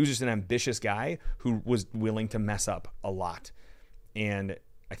 He was just an ambitious guy who was willing to mess up a lot. And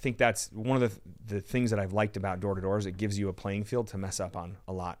I think that's one of the things that I've liked about Door to Door is it gives you a playing field to mess up on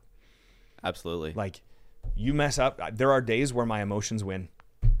a lot. Absolutely. Like, you mess up. There are days where my emotions win.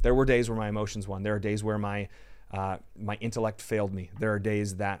 There were days where my emotions won. There are days where my intellect failed me. There are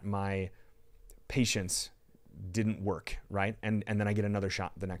days that my patience didn't work, right? And then I get another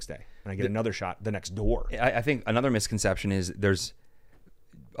shot the next day, and I get another shot the next door. I think another misconception is there's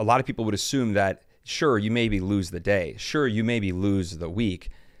a lot of people would assume that Sure, you maybe lose the day. Sure, you maybe lose the week,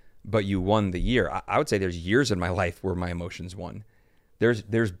 but you won the year. I would say there's years in my life where my emotions won.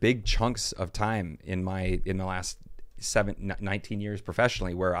 There's big chunks of time in the last 19 years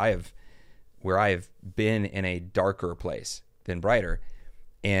professionally where I have been in a darker place than brighter,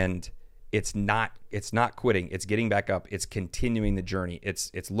 and it's not quitting. It's getting back up. It's continuing the journey.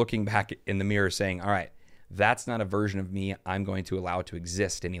 It's looking back in the mirror saying, all right, that's not a version of me I'm going to allow to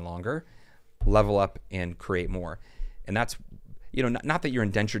exist any longer. Level up and create more. And that's, not that you're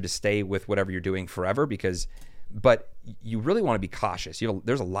indentured to stay with whatever you're doing forever, but you really want to be cautious.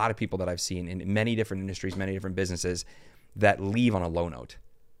 There's a lot of people that I've seen in many different industries, many different businesses that leave on a low note,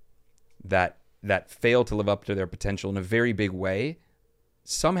 that fail to live up to their potential in a very big way,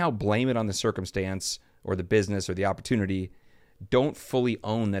 somehow blame it on the circumstance or the business or the opportunity, don't fully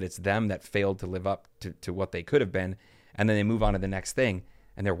own that it's them that failed to live up to what they could have been, and then they move on to the next thing,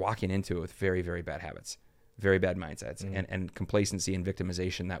 and they're walking into it with very, very bad habits, very bad mindsets, and complacency and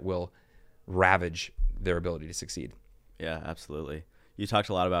victimization that will ravage their ability to succeed. Yeah, absolutely. You talked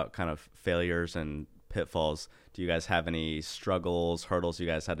a lot about kind of failures and pitfalls. Do you guys have any struggles, hurdles you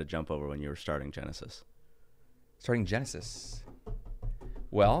guys had to jump over when you were starting Genesis? Starting Genesis?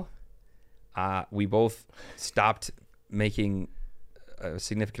 Well, we both stopped making a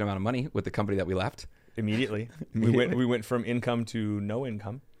significant amount of money with the company that we left. Immediately. We went from income to no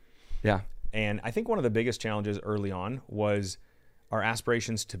income. Yeah. And I think one of the biggest challenges early on was our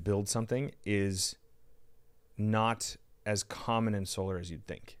aspirations to build something is not as common in solar as you'd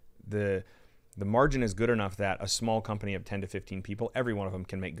think. The margin is good enough that a small company of 10 to 15 people, every one of them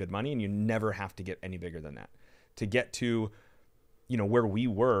can make good money, and you never have to get any bigger than that. To get to, where we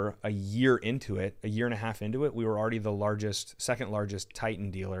were a year and a half into it, we were already the second largest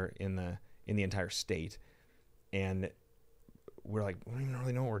Titan dealer in the entire state. And we're like, we don't even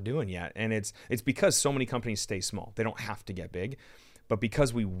really know what we're doing yet. And it's because so many companies stay small. They don't have to get big. But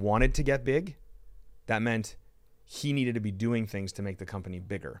because we wanted to get big, that meant he needed to be doing things to make the company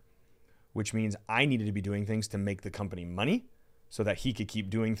bigger, which means I needed to be doing things to make the company money so that he could keep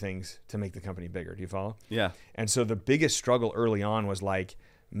doing things to make the company bigger. Do you follow? Yeah. And so the biggest struggle early on was like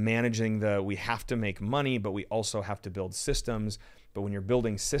managing we have to make money, but we also have to build systems. But when you're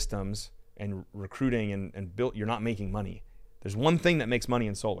building systems and recruiting and build, you're not making money. There's one thing that makes money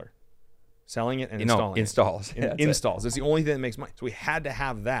in solar: selling it and installing installs. it. Installs. It's the only thing that makes money. So we had to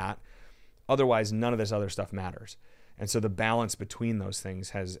have that. Otherwise, none of this other stuff matters. And so the balance between those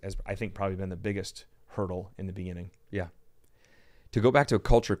things has I think, probably been the biggest hurdle in the beginning. Yeah. To go back to a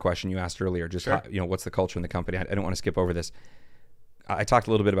culture question you asked earlier, just Sure. What's the culture in the company? I don't want to skip over this. I talked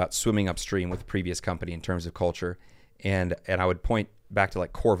a little bit about swimming upstream with the previous company in terms of culture, and I would point back to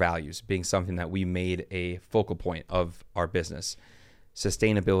like core values being something that we made a focal point of our business.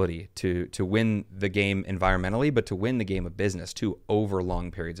 Sustainability, to win the game environmentally, but to win the game of business too over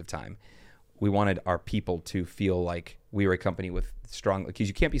long periods of time. We wanted our people to feel like we were a company with strong, because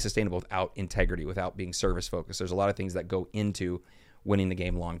you can't be sustainable without integrity, without being service focused. There's a lot of things that go into winning the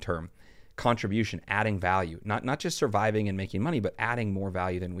game long term. Contribution, adding value, not just surviving and making money, but adding more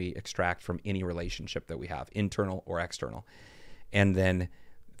value than we extract from any relationship that we have, internal or external. And then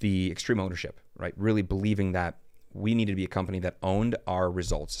the extreme ownership, right? Really believing that we needed to be a company that owned our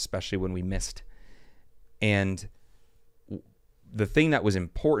results, especially when we missed. And the thing that was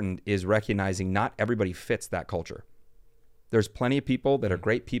important is recognizing not everybody fits that culture. There's plenty of people that are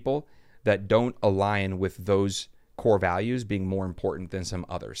great people that don't align with those core values being more important than some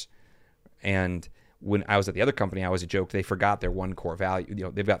others. And when I was at the other company, I always joked they forgot their one core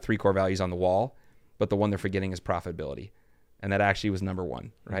value. They've got 3 core values on the wall, but the one they're forgetting is profitability. And that actually was number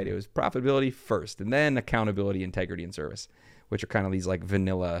 1, right? It was profitability first, and then accountability, integrity, and service, which are kind of these like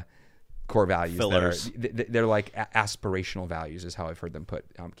vanilla core values. Fillers. They're like aspirational values is how I've heard them put.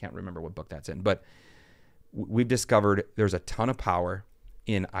 Can't remember what book that's in, but we've discovered there's a ton of power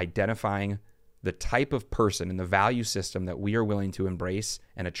in identifying the type of person and the value system that we are willing to embrace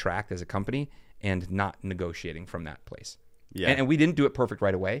and attract as a company, and not negotiating from that place. Yeah. And we didn't do it perfect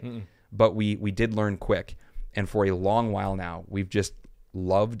right away, but we did learn quick. And for a long while now, we've just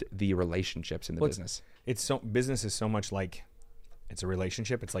loved the relationships in the business. Business is so much like, it's a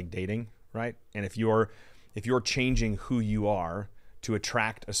relationship. It's like dating, right? And if you're changing who you are to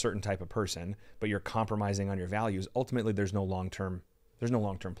attract a certain type of person, but you're compromising on your values, ultimately there's no long-term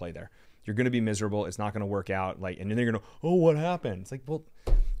play there. You're going to be miserable. It's not going to work out. And then you're going to, oh, what happened? It's like, well,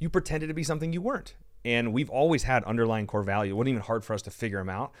 you pretended to be something you weren't. And we've always had underlying core value. It wasn't even hard for us to figure them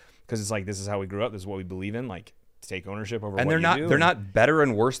out, because it's like, this is how we grew up. This is what we believe in. Like, take ownership over what you do. They're not better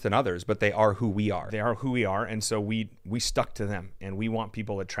and worse than others, but they are who we are. They are who we are. And so we stuck to them, and we want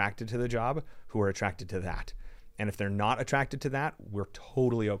people attracted to the job who are attracted to that. And if they're not attracted to that, we're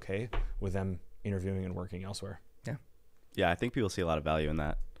totally okay with them interviewing and working elsewhere. Yeah. Yeah, I think people see a lot of value in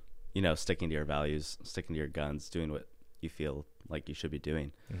that. You know, sticking to your values, sticking to your guns, doing what you feel like you should be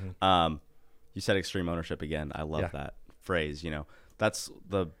doing. Mm-hmm. You said extreme ownership again. I love that phrase. You know, that's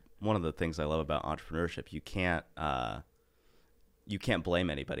one of the things I love about entrepreneurship. You can't blame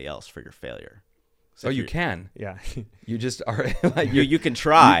anybody else for your failure. So you can. Yeah. You just are like you can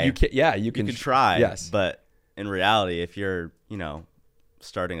try. You can, you can try. Yes. But in reality, if you're,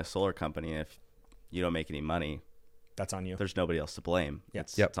 starting a solar company, if you don't make any money, that's on you. There's nobody else to blame.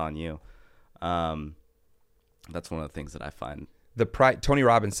 Yes. It's on you. That's one of the things that I find. Tony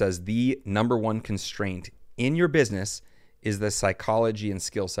Robbins says the number one constraint in your business is the psychology and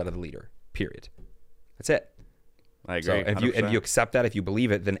skill set of the leader. Period. That's it. I agree. So if you accept that, if you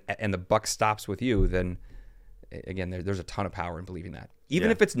believe it, then and the buck stops with you, then again, there's a ton of power in believing that. Even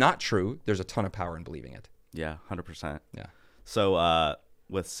if it's not true, there's a ton of power in believing it. Yeah, 100%. Yeah. So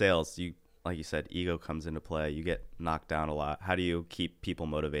with sales, like you said, ego comes into play. You get knocked down a lot. How do you keep people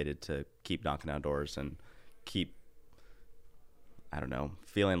motivated to keep knocking down doors and keep,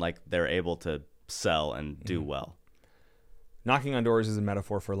 feeling like they're able to sell and do well? Knocking on doors is a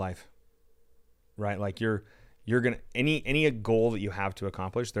metaphor for life, right? Like you're going to, any goal that you have to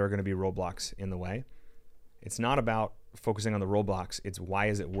accomplish, there are going to be roadblocks in the way. It's not about focusing on the roadblocks. It's why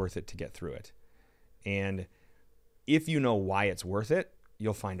is it worth it to get through it? And if you know why it's worth it,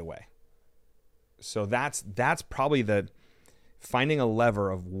 you'll find a way. So that's probably finding a lever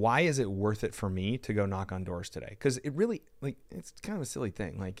of why is it worth it for me to go knock on doors today? Because it really, it's kind of a silly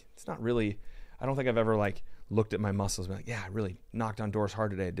thing. It's not really, I don't think I've ever looked at my muscles and been like, yeah, I really knocked on doors hard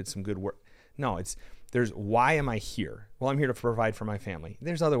today. I did some good work. No, there's why am I here? Well, I'm here to provide for my family.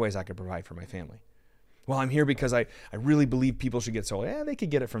 There's other ways I could provide for my family. Well, I'm here because I really believe people should get solar. Yeah, they could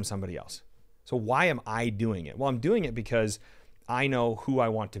get it from somebody else. So why am I doing it? Well, I'm doing it because I know who I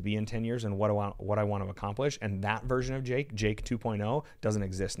want to be in 10 years and what I want to accomplish. And that version of Jake 2.0, doesn't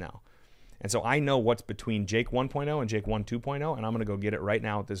exist now. And so I know what's between Jake 1.0 and Jake 2.0, and I'm going to go get it right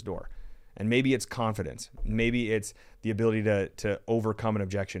now at this door. And maybe it's confidence. Maybe it's the ability to overcome an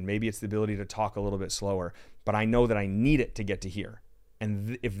objection. Maybe it's the ability to talk a little bit slower. But I know that I need it to get to here.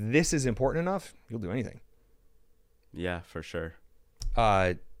 And if this is important enough, you'll do anything. Yeah, for sure.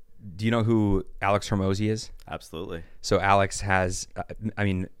 Do you know who Alex Hormozi is? Absolutely. So Alex has,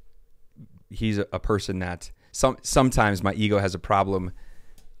 he's a person that sometimes my ego has a problem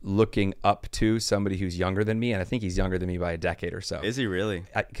looking up to somebody who's younger than me. And I think he's younger than me by a decade or so. Is he really?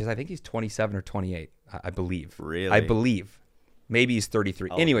 Because I think he's 27 or 28, I believe. Really? I believe. Maybe he's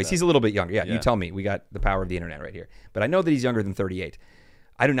 33. Anyways, he's a little bit younger. Yeah, you tell me. We got the power of the internet right here. But I know that he's younger than 38.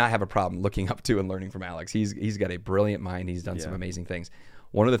 I do not have a problem looking up to and learning from Alex. He's got a brilliant mind. He's done some amazing things.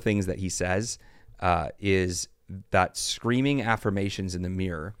 One of the things that he says is that screaming affirmations in the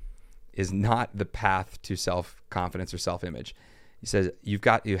mirror is not the path to self-confidence or self-image. He says you've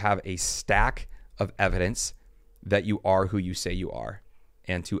got to have a stack of evidence that you are who you say you are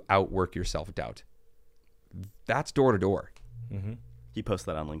and to outwork your self-doubt. That's door to door. Mm-hmm. He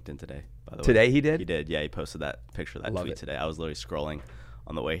posted that on LinkedIn today, by the way. Today he did? He did, yeah. He posted that picture, that tweet today. I was literally scrolling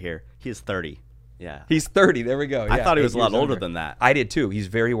on the way here. He is 30. Yeah. He's 30. There we go. I thought he was a lot older than that. I did too. He's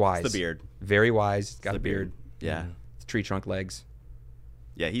very wise. It's the beard. Very wise. He's got a beard. Yeah. Tree trunk legs.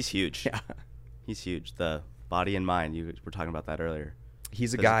 Yeah, he's huge. Yeah. He's huge. The body and mind, you were talking about that earlier.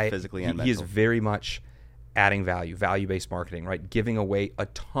 He's a guy, physically and he is mentally. very much adding value-based marketing, right? Giving away a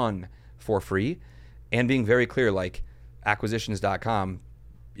ton for free and being very clear, like acquisitions.com,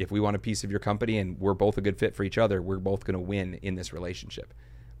 if we want a piece of your company and we're both a good fit for each other, we're both going to win in this relationship.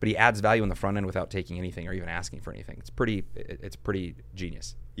 But he adds value in the front end without taking anything or even asking for anything. It's pretty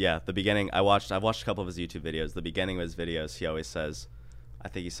genius. Yeah, the beginning, I've watched a couple of his YouTube videos. The beginning of his videos, he always says,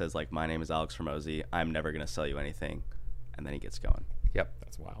 like, my name is Alex Hormozi. I'm never going to sell you anything. And then he gets going. Yep.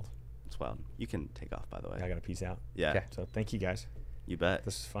 That's wild. It's wild. You can take off, by the way. I got to peace out. Yeah. Okay. So thank you guys. You bet.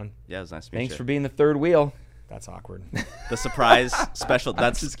 This is fun. Yeah, it was nice to meet you. Thanks for being the third wheel. That's awkward. The surprise special.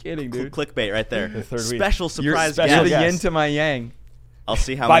 That's just kidding, dude. Clickbait right there. The third week. Special surprise special You're guest. the guest. yin to my yang. I'll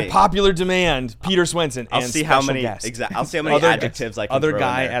see how By many. popular demand, Peter Swenson. I'll and see how special many. guest. Exactly. I'll see how many Other- adjectives I can Other throw in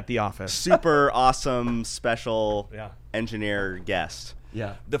guy there. at the office. Super awesome special Yeah. engineer guest.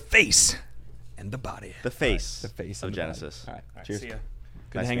 Yeah. The face and the body. The face. The face of of the body. Genesis. All right. All right, Cheers. see ya.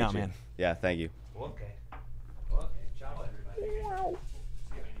 Good Nice to hang meet out, you. man. Yeah. Thank you. Okay. Ciao, everybody.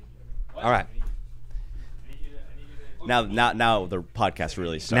 All right. Now the podcast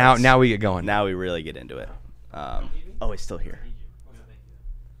really starts. Now we get going. Now we really get into it. Oh, he's still here.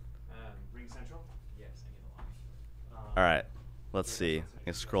 Ring Central? Yes, I need a lot. All right. Let's see. I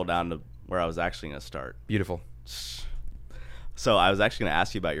can scroll down to where I was actually going to start. Beautiful. So I was actually going to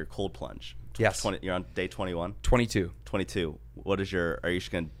ask you about your cold plunge. Yes. You're on day 21? 22. 22. Are you just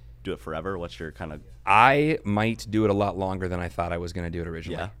going to do it forever? What's your kind of... I might do it a lot longer than I thought I was going to do it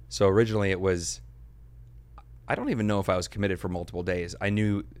originally. Yeah. So originally it was, I don't even know if I was committed for multiple days. I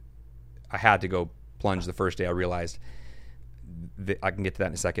knew I had to go plunge the first day. I realized I can get to that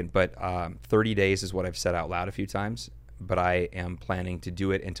in a second, but 30 days is what I've said out loud a few times, but I am planning to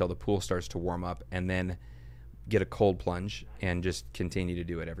do it until the pool starts to warm up and then get a cold plunge and just continue to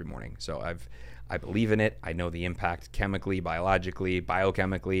do it every morning. So I believe in it. I know the impact chemically, biologically,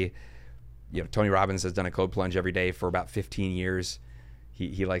 biochemically. You know, Tony Robbins has done a cold plunge every day for about 15 years.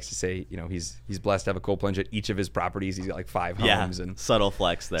 He likes to say, you know, he's blessed to have a cold plunge at each of his properties. He's got like 5 homes and subtle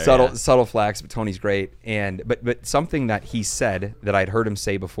flex there. Subtle flex, but Tony's great. And but something that he said that I'd heard him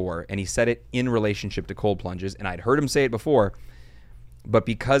say before, and he said it in relationship to cold plunges, and I'd heard him say it before, but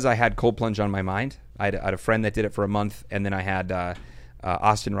because I had cold plunge on my mind, I had a friend that did it for a month, and then I had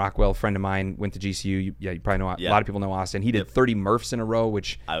Austin Rockwell, a friend of mine, went to GCU. You probably know a lot of people know Austin. He did 30 Murphs in a row,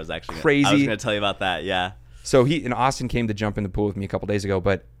 which I was actually crazy. I was going to tell you about that. Yeah. So Austin came to jump in the pool with me a couple days ago,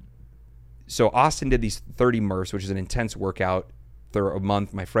 but so Austin did these 30 Murphs, which is an intense workout for a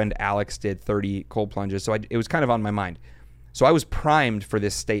month. My friend Alex did 30 cold plunges, so it was kind of on my mind. So I was primed for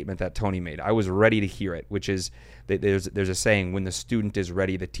this statement that Tony made. I was ready to hear it, which is that there's a saying, when the student is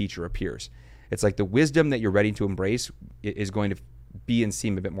ready, the teacher appears. It's like the wisdom that you're ready to embrace is going to be and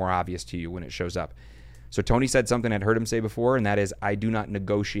seem a bit more obvious to you when it shows up. So Tony said something I'd heard him say before, and that is, I do not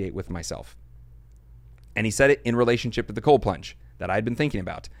negotiate with myself. And he said it in relationship to the cold plunge that I'd been thinking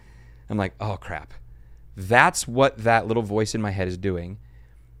about. I'm like, oh crap. That's what that little voice in my head is doing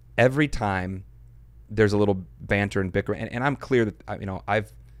every time there's a little banter and bicker. And I'm clear that, you know,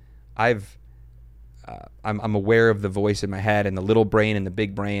 I'm aware of the voice in my head and the little brain and the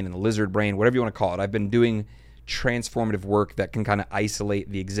big brain and the lizard brain, whatever you want to call it. I've been doing transformative work that can kind of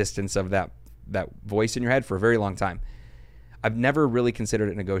isolate the existence of that voice in your head for a very long time. I've never really considered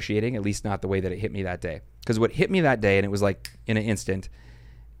it negotiating, at least not the way that it hit me that day. Because what hit me that day, and it was like in an instant,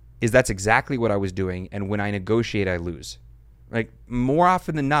 is that's exactly what I was doing. And when I negotiate, I lose. Like more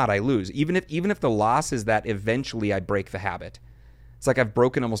often than not, I lose. Even if the loss is that eventually I break the habit. It's like I've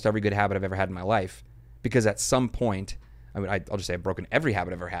broken almost every good habit I've ever had in my life. Because at some point, I mean, I'll just say I've broken every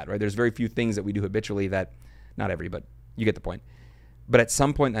habit I've ever had, right? There's very few things that we do habitually that, not every, but you get the point. But at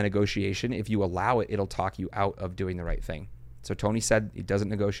some point in that negotiation, if you allow it, it'll talk you out of doing the right thing. So Tony said he doesn't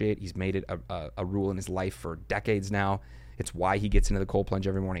negotiate. He's made it a rule in his life for decades now. It's why he gets into the cold plunge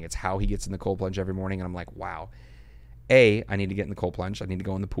every morning. It's how he gets in the cold plunge every morning. And I'm like, wow. A, I need to get in the cold plunge. I need to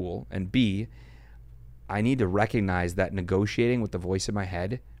go in the pool. And B, I need to recognize that negotiating with the voice in my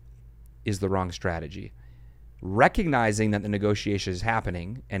head is the wrong strategy. Recognizing that the negotiation is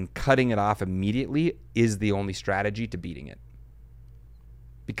happening and cutting it off immediately is the only strategy to beating it.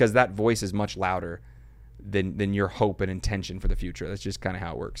 Because that voice is much louder than your hope and intention for the future. That's just kind of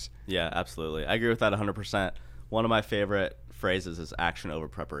how it works. Yeah, absolutely. I agree with that 100%. One of my favorite phrases is action over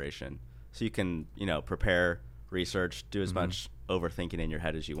preparation. So you can, prepare, research, do as much overthinking in your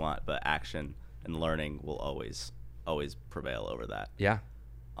head as you want, but action and learning will always prevail over that. Yeah.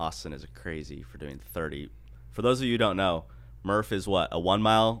 Austin is crazy for doing 30. For those of you who don't know, Murph is what? A 1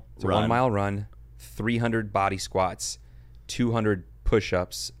 mile it's run? A 1 mile run, 300 body squats, 200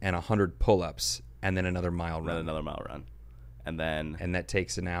 push-ups, and 100 pull-ups, and then another mile run. Another mile run. And that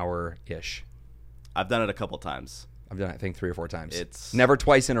takes an hour-ish. I've done it a couple times. I've done it, I think, 3 or 4 times. It's never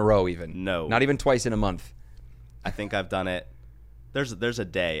twice in a row even. No. Not even twice in a month. I think I've done it. There's a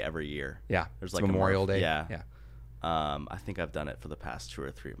day every year. Yeah. There's it's like Memorial Day. Yeah. Yeah. I think I've done it for the past 2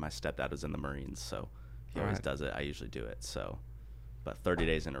 or 3. My stepdad was in the Marines, so he always does it. I usually do it. So, but 30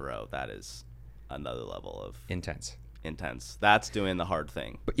 days in a row, that is another level of intense. That's doing the hard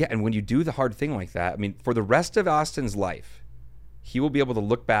thing. But yeah, and when you do the hard thing like that, I mean, for the rest of Austin's life, he will be able to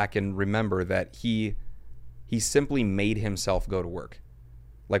look back and remember that he simply made himself go to work.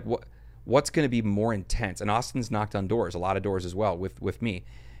 Like what's going to be more intense? And Austin's knocked on doors, a lot of doors as well with me.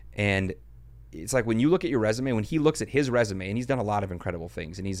 And it's like when you look at your resume, when he looks at his resume, and he's done a lot of incredible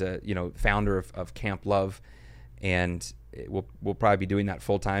things, and he's a founder of Camp Love, and we'll probably be doing that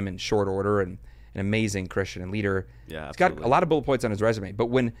full time in short order, and an amazing Christian and leader. Yeah, he's got a lot of bullet points on his resume, but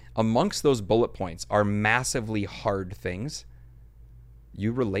when amongst those bullet points are massively hard things,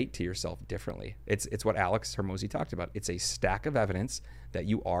 you relate to yourself differently. It's what Alex Hermosi talked about. It's a stack of evidence that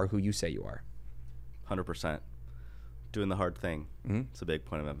you are who you say you are. 100%. Doing the hard thing. Mm-hmm. It's a big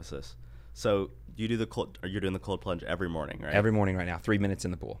point of emphasis. So you're doing the cold plunge every morning, right? Every morning right now, 3 minutes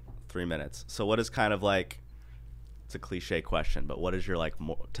in the pool. 3 minutes. So what is kind of like it's a cliche question, but what is your like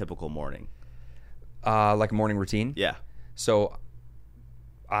typical morning? Like a morning routine? Yeah. So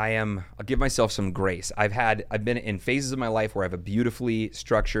I'll give myself some grace. I've been in phases of my life where I have a beautifully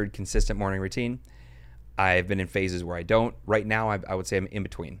structured, consistent morning routine. I've been in phases where I don't. Right now, I would say I'm in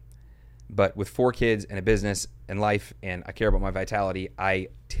between. But with 4 kids and a business and life, and I care about my vitality, I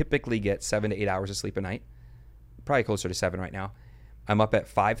typically get 7 to 8 hours of sleep a night. Probably closer to 7 right now. I'm up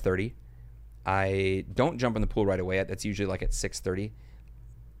at 5:30. I don't jump in the pool right away. That's usually like at 6:30.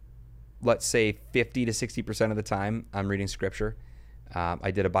 Let's say 50 to 60% of the time, I'm reading scripture.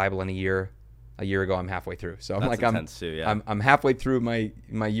 I did a Bible in a year ago. I'm halfway through, so I'm That's intense too, yeah. I'm halfway through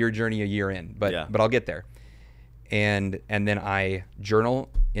my year journey a year in, but I'll get there. And then I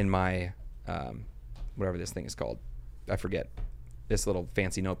journal in my whatever this thing is called. I forget, this little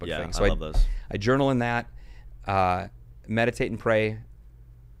fancy notebook thing. So I love those. I journal in that, meditate and pray.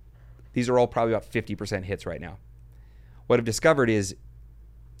 These are all probably about 50% hits right now. What I've discovered is,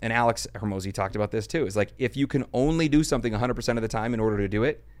 and Alex Hermosi talked about this too, is like if you can only do something 100% of the time in order to do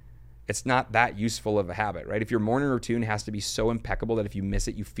it, it's not that useful of a habit, right? If your morning routine has to be so impeccable that if you miss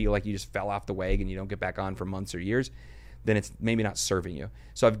it, you feel like you just fell off the wagon and you don't get back on for months or years, then it's maybe not serving you.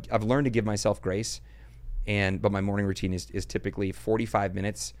 So I've learned to give myself grace, but my morning routine is typically 45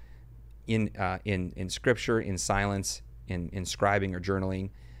 minutes in scripture, in silence, in scribing or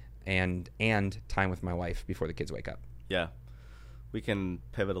journaling, and time with my wife before the kids wake up. Yeah. We can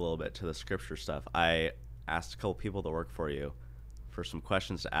pivot a little bit to the scripture stuff. I asked a couple people that work for you for some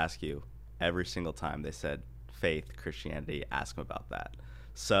questions to ask you. Every single time they said faith, Christianity, ask them about that.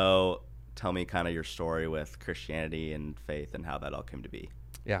 So tell me kind of your story with Christianity and faith and how that all came to be.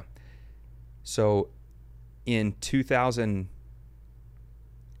 Yeah. So in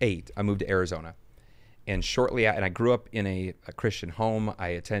 2008, I moved to Arizona. And I grew up in a Christian home. I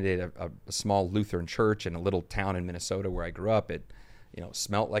attended a small Lutheran church in a little town in Minnesota where I grew up. It,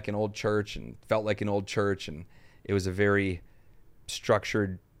 smelt like an old church and felt like an old church, and it was a very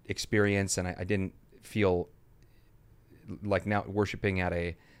structured experience. And I didn't feel like now worshiping at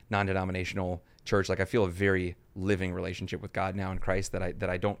a non-denominational church. Like I feel a very living relationship with God now in Christ that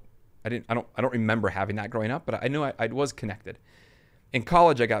I don't remember having that growing up, but I knew I was connected. In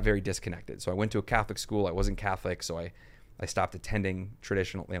college, I got very disconnected. So I went to a Catholic school. I wasn't Catholic, so I stopped attending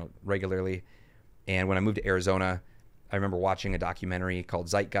regularly. And when I moved to Arizona, I remember watching a documentary called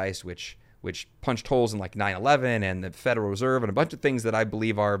Zeitgeist, which punched holes in like 9/11 and the Federal Reserve and a bunch of things that I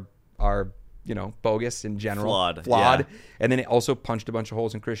believe are bogus in general, flawed. Yeah. And then it also punched a bunch of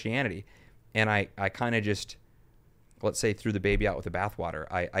holes in Christianity. And I kind of just, let's say, threw the baby out with the bathwater.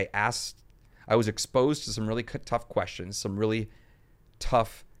 I was exposed to some really tough questions, some really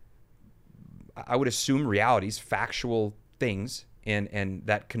tough, I would assume, realities, factual things, and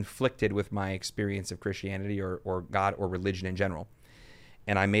that conflicted with my experience of Christianity or God or religion in general.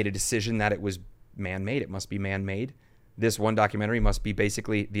 And I made a decision that it was man-made. It must be man-made. This one documentary must be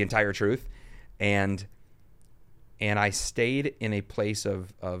basically the entire truth. And I stayed in a place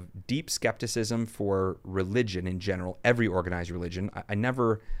of deep skepticism for religion in general, every organized religion. I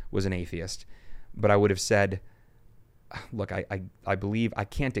never was an atheist, but I would have said, look, I believe I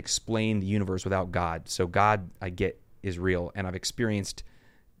can't explain the universe without God. So God, I get, is real. And I've experienced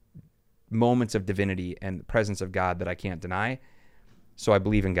moments of divinity and the presence of God that I can't deny. So I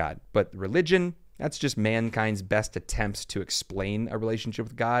believe in God. But religion, that's just mankind's best attempts to explain a relationship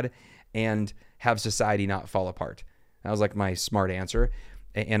with God and have society not fall apart. That was like my smart answer.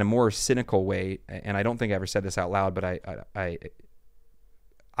 In a more cynical way, and I don't think I ever said this out loud, but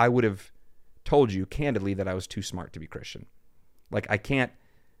I would have told you candidly that I was too smart to be Christian. Like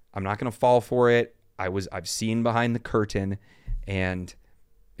I'm not going to fall for it. I've seen behind the curtain, and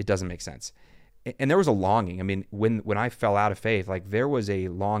it doesn't make sense. And there was a longing. I mean, when I fell out of faith, like there was a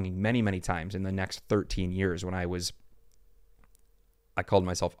longing many, many times in the next 13 years when I called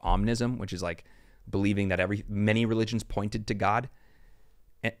myself omnism, which is like believing that many religions pointed to God.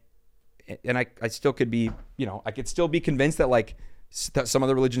 And I still could be, I could still be convinced that like that some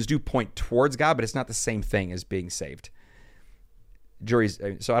other religions do point towards God, but it's not the same thing as being saved.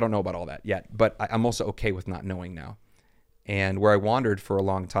 So I don't know about all that yet, but I'm also okay with not knowing now. And where I wandered for a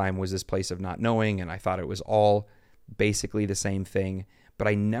long time was this place of not knowing, and I thought it was all basically the same thing, but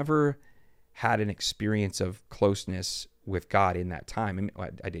I never had an experience of closeness with God in that time. I mean,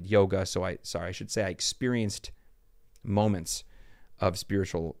 I did yoga, so I should say I experienced moments of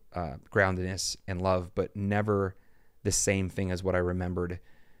spiritual groundedness and love, but never the same thing as what I remembered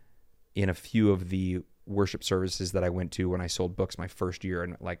in a few of the worship services that I went to when I sold books my first year.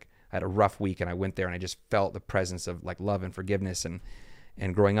 And like I had a rough week and I went there and I just felt the presence of like love and forgiveness, and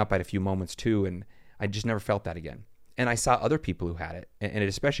growing up I had a few moments too, and I just never felt that again. And I saw other people who had it. And it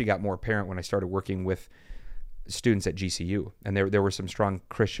especially got more apparent when I started working with students at GCU. And there were some strong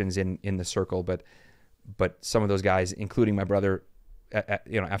Christians in the circle, but some of those guys, including my brother,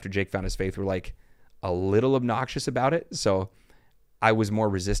 after Jake found his faith, were like a little obnoxious about it. So I was more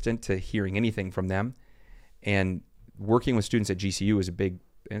resistant to hearing anything from them. And working with students at GCU is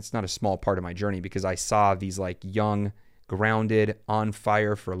it's not a small part of my journey, because I saw these like young, grounded, on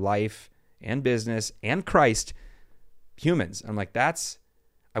fire for life and business and Christ humans. I'm like,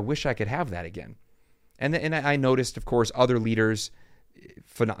 I wish I could have that again. And I noticed, of course, other leaders,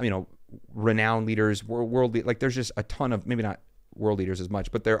 renowned leaders, world, like there's just a ton of, maybe not world leaders as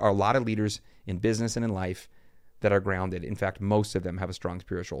much, but there are a lot of leaders in business and in life that are grounded. In fact, most of them have a strong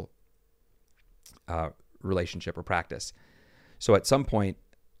spiritual relationship or practice. So at some point,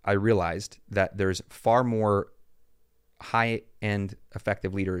 I realized that there's far more high-end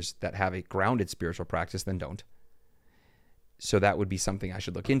effective leaders that have a grounded spiritual practice than don't. So that would be something I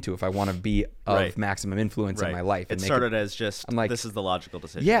should look into if I want to be of maximum influence in my life. It started as just, I'm like, this is the logical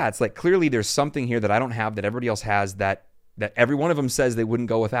decision. Yeah, it's like clearly there's something here that I don't have that everybody else has that every one of them says they wouldn't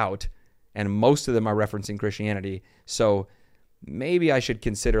go without, and most of them are referencing Christianity. So maybe I should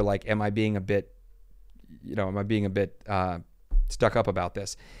consider, like, am I being a bit stuck up about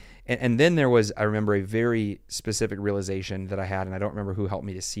this? And then there was, I remember, a very specific realization that I had, and I don't remember who helped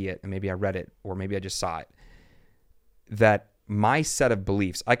me to see it, and maybe I read it, or maybe I just saw it, that my set of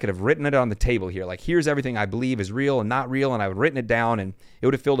beliefs, I could have written it on the table here, like, here's everything I believe is real and not real, and I would have written it down, and it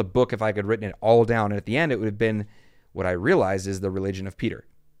would have filled a book if I could have written it all down, and at the end it would have been what I realized is the religion of Peter.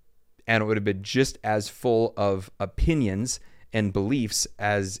 And it would have been just as full of opinions and beliefs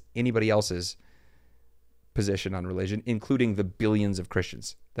as anybody else's position on religion, including the billions of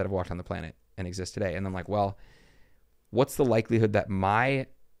Christians that have walked on the planet and exist today. And I'm like, well, what's the likelihood that my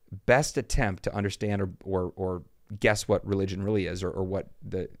best attempt to understand or guess what religion really is, or what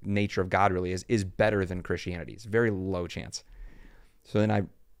the nature of God really is better than Christianity? It's a very low chance. So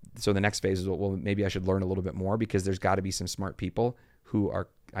the next phase is, well, maybe I should learn a little bit more, because there's got to be some smart people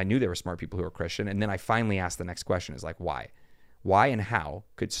I knew there were smart people who are Christian. And then I finally asked the next question, is like, why? Why and how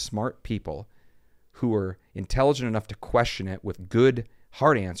could smart people who are intelligent enough to question it with good,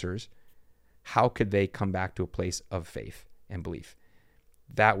 hard answers, how could they come back to a place of faith and belief?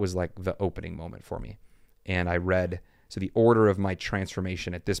 That was like the opening moment for me. And I read, so the order of my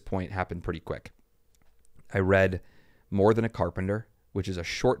transformation at this point happened pretty quick. I read More Than a Carpenter, which is a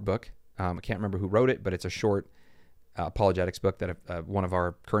short book. I can't remember who wrote it, but it's a short apologetics book that one of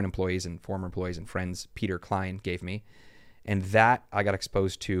our current employees and former employees and friends, Peter Klein, gave me. And that I got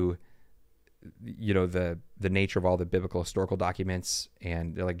exposed to, the nature of all the biblical historical documents,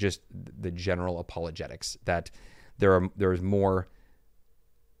 and like just the general apologetics, that there is more,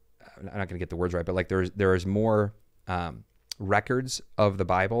 I'm not going to get the words right, but like there is more records of the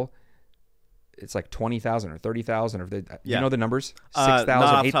Bible. It's like 20,000 or 30,000, or you know the numbers? 6,000, not 8,000.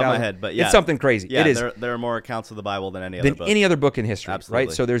 Off the top of my head, but yeah. It's something crazy. Yeah, it is. There are more accounts of the Bible than any other book in history. Absolutely.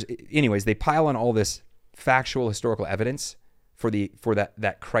 Right? So they pile on all this factual historical evidence for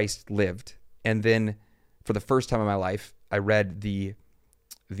that Christ lived. And then for the first time in my life, I read the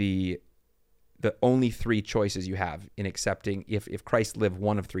only three choices you have in accepting if Christ lived,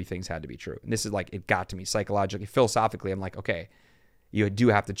 one of three things had to be true. And this is like, it got to me psychologically, philosophically. I'm like, okay, you do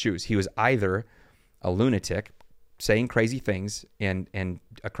have to choose. He was either a lunatic saying crazy things and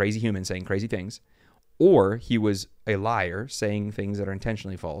a crazy human saying crazy things, or he was a liar saying things that are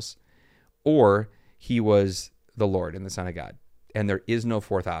intentionally false, or he was the Lord and the Son of God. And there is no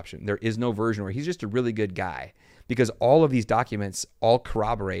fourth option. There is no version where he's just a really good guy, because all of these documents all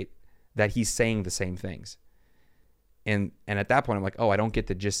corroborate that he's saying the same things. And at that point, I'm like, oh, I don't get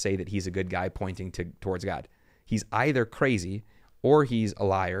to just say that he's a good guy pointing towards God. He's either crazy, or he's a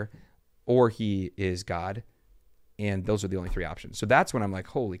liar, or he is God. And those are the only three options. So that's when I'm like,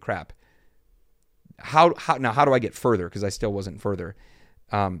 holy crap. How do I get further? Because I still wasn't further.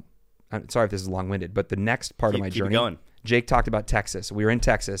 I'm sorry if this is long-winded, but the next part of my journey, going. Jake talked about Texas. We were in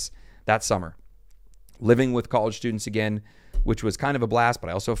Texas that summer, living with college students again, which was kind of a blast, but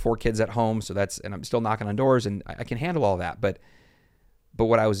I also have 4 kids at home. So and I'm still knocking on doors, and I can handle all that. But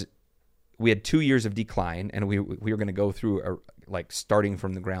we had 2 years of decline, and we were going to go through like starting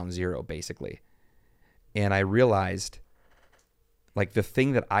from the ground zero, basically. And I realized, like, the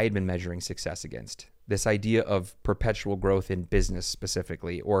thing that I had been measuring success against, this idea of perpetual growth in business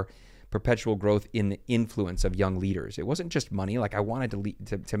specifically, or perpetual growth in the influence of young leaders. It wasn't just money. Like, I wanted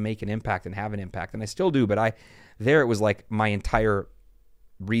to make an impact and have an impact, and I still do, but it was like my entire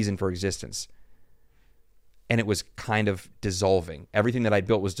reason for existence. And it was kind of dissolving. Everything that I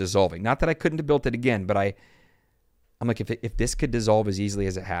built was dissolving. Not that I couldn't have built it again, but I'm like, if this could dissolve as easily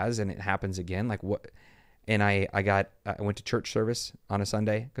as it has and it happens again, like what? And I went to church service on a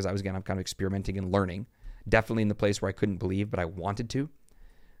Sunday because I'm kind of experimenting and learning. Definitely in the place where I couldn't believe, but I wanted to.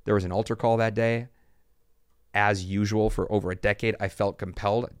 There was an altar call that day. As usual, for over a decade, I felt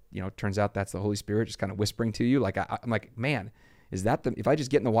compelled. Turns out that's the Holy Spirit just kind of whispering to you. Like I'm like, man, is that if I just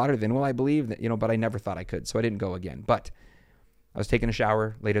get in the water, then will I believe that? But I never thought I could, so I didn't go again. But I was taking a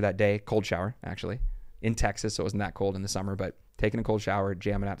shower later that day, cold shower actually, in Texas, so it wasn't that cold in the summer, but taking a cold shower,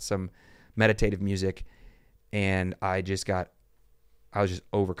 jamming out some meditative music, and I was just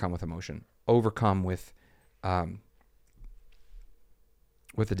overcome with emotion, overcome with a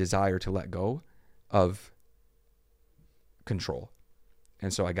desire to let go of control.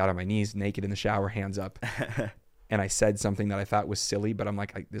 And so I got on my knees, naked in the shower, hands up, and I said something that I thought was silly, but I'm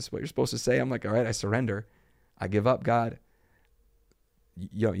like, this is what you're supposed to say. I'm like, all right, I surrender. I give up, God.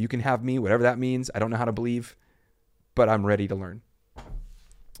 You can have me, whatever that means. I don't know how to believe, but I'm ready to learn.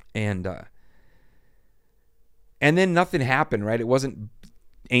 And then nothing happened, right? It wasn't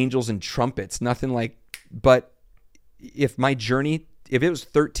angels and trumpets, nothing like, but if it was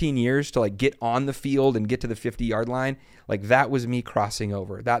 13 years to like get on the field and get to the 50-yard line, like that was me crossing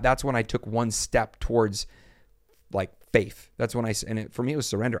over. That's when I took one step towards like faith. That's when for me it was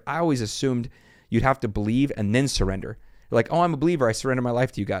surrender. I always assumed you'd have to believe and then surrender. Like, oh, I'm a believer, I surrender my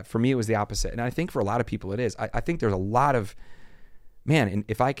life to you, God. For me, it was the opposite. And I think for a lot of people it is. I think there's a lot of, man, and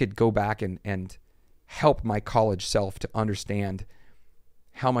if I could go back and help my college self to understand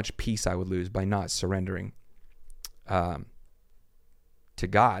how much peace I would lose by not surrendering to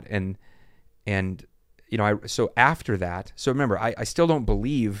God. So after that, so remember, I still don't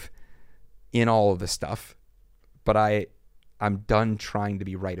believe in all of the stuff, but I'm done trying to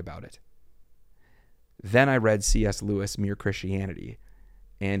be right about it. Then I read C.S. Lewis' Mere Christianity,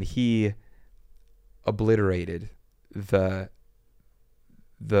 and he obliterated the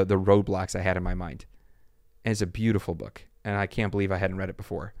roadblocks I had in my mind. And it's a beautiful book, and I can't believe I hadn't read it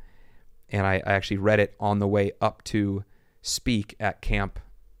before. And I actually read it on the way up to speak at Camp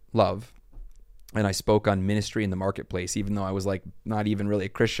Love, and I spoke on ministry in the marketplace, even though I was like not even really a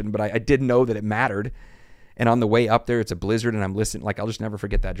Christian, but I did know that it mattered. And on the way up there, it's a blizzard, and I'm listening. Like, I'll just never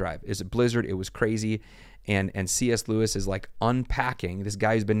forget that drive. It's a blizzard. It was crazy. And C.S. Lewis is like unpacking. This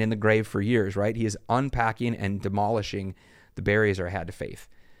guy who's been in the grave for years, right? He is unpacking and demolishing the barriers I had to faith.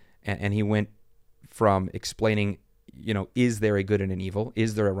 And he went from explaining, is there a good and an evil?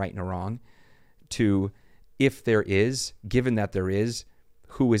 Is there a right and a wrong? To, if there is, given that there is,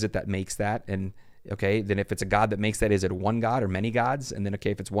 who is it that makes that? And okay, then if it's a God that makes that, is it one God or many gods? And then, okay,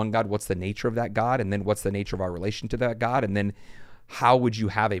 if it's one God, what's the nature of that God? And then what's the nature of our relation to that God? And then how would you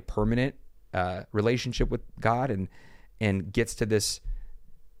have a permanent relationship with God? And gets to this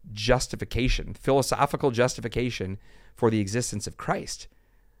justification, philosophical justification for the existence of Christ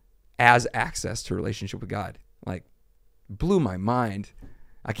as access to relationship with God. Like, blew my mind.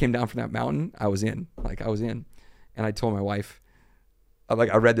 I came down from that mountain. I was in. And I told my wife, I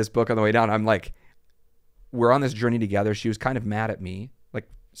read this book on the way down. I'm like, we're on this journey together. She was kind of mad at me, like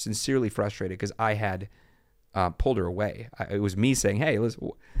sincerely frustrated because I had pulled her away. It was me saying, hey,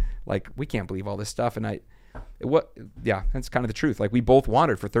 we can't believe all this stuff. And that's kind of the truth. Like, we both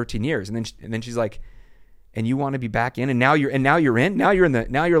wandered for 13 years. And then she's like, and you want to be back in, and now you're in, now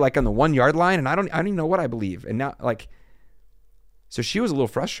you're like on the 1 yard line. And I don't even know what I believe. And now, like, so she was a little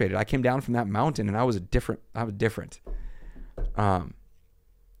frustrated. I came down from that mountain and I was different.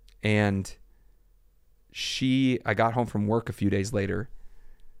 And I got home from work a few days later,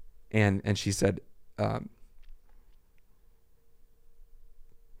 and she said, so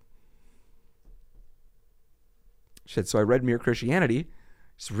I read Mere Christianity.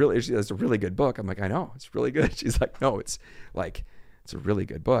 It's a really good book. I'm like, I know, it's really good. She's like, no, it's a really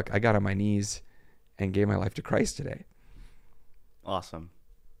good book. I got on my knees and gave my life to Christ today. Awesome.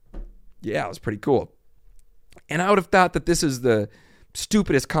 Yeah, it was pretty cool. And I would have thought that this is the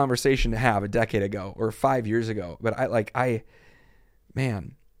stupidest conversation to have a decade ago or 5 years ago. But I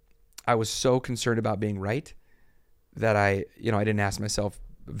was so concerned about being right that I didn't ask myself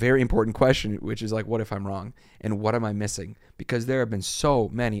a very important question, which is like, what if I'm wrong? And what am I missing? Because there have been so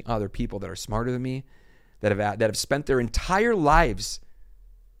many other people that are smarter than me that have spent their entire lives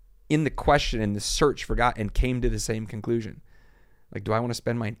in the question and the search for God and came to the same conclusion. Like, do I want to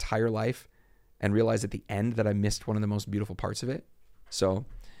spend my entire life and realize at the end that I missed one of the most beautiful parts of it? So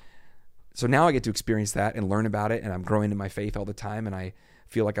now I get to experience that and learn about it, and I'm growing in my faith all the time, and I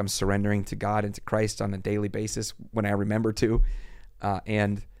feel like I'm surrendering to God and to Christ on a daily basis when I remember to.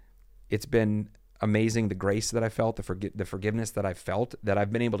 And it's been amazing the grace that I felt, the forgiveness that I felt, that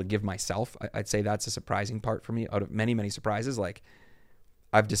I've been able to give myself. I'd say that's a surprising part for me. Out of many, many surprises, like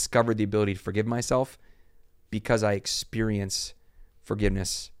I've discovered the ability to forgive myself because I experience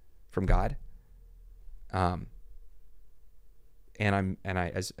forgiveness from God. And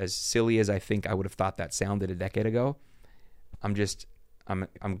I as silly as I think I would have thought that sounded a decade ago, I'm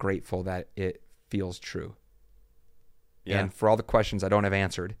grateful that it feels true. Yeah. And for all the questions I don't have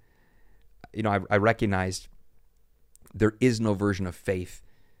answered, I recognized there is no version of faith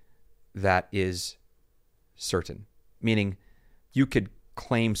that is certain. Meaning, you could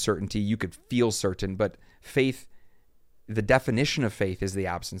claim certainty, you could feel certain, but faith, the definition of faith is the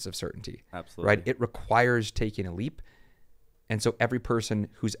absence of certainty. Absolutely. Right? It requires taking a leap. And so every person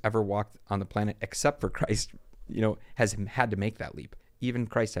who's ever walked on the planet, except for Christ, has had to make that leap. Even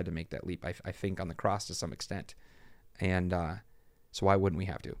Christ had to make that leap, I think, on the cross to some extent. And so why wouldn't we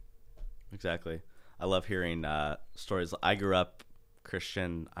have to? Exactly. I love hearing stories. I grew up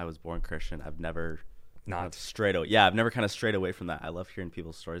Christian. I was born Christian. I've never strayed away. Yeah, I've never kind of strayed away from that. I love hearing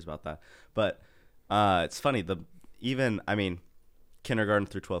people's stories about that. But it's funny. Kindergarten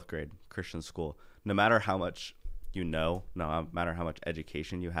through 12th grade, Christian school, no matter how much no matter how much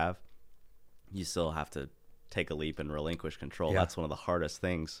education you have, you still have to take a leap and relinquish control. Yeah. That's one of the hardest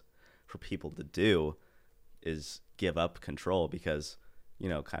things for people to do, is give up control, because,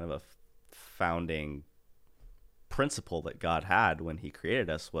 kind of a founding principle that God had when he created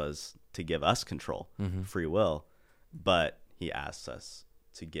us was to give us control, free will, but he asks us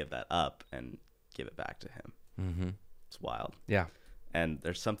to give that up and give it back to him. Mm-hmm. It's wild. Yeah. And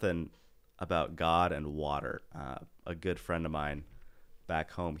there's something about God and water. A good friend of mine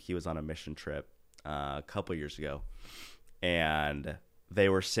back home, he was on a mission trip a couple years ago, and they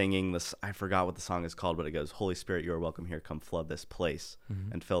were singing this, I forgot what the song is called, but it goes, "Holy Spirit, you are welcome here. Come flood this place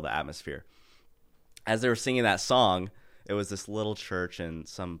and fill the atmosphere." As they were singing that song, it was this little church in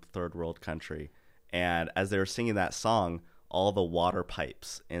some third world country. And as they were singing that song, all the water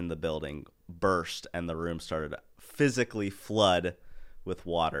pipes in the building burst and the room started physically flood with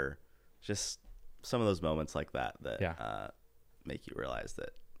water. Just some of those moments like that make you realize that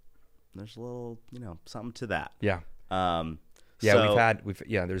there's a little, something to that. Yeah. I've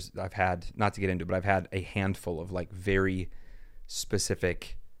had, not to get into it, but I've had a handful of like very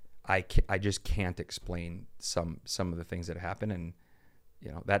specific, I just can't explain some of the things that happen. And,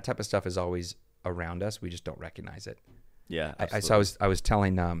 that type of stuff is always around us. We just don't recognize it. Yeah. I was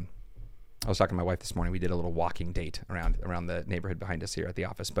telling, I was talking to my wife this morning. We did a little walking date around the neighborhood behind us here at the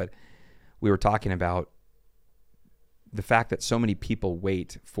office, but we were talking about the fact that so many people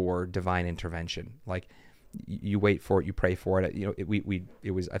wait for divine intervention. Like, you wait for it, you pray for it.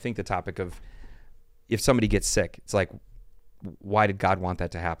 It was, I think, the topic of, if somebody gets sick, it's like, why did God want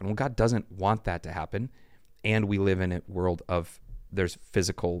that to happen? Well, God doesn't want that to happen. And we live in a world of, there's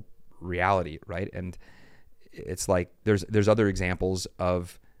physical reality, right? And it's like, there's other examples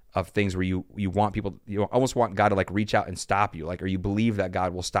of things where you want people, you almost want God to like reach out and stop you, like, or you believe that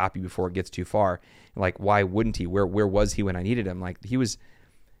God will stop you before it gets too far. Like, why wouldn't he? Where was he when I needed him? Like, he was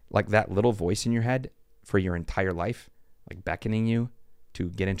like that little voice in your head for your entire life, like beckoning you to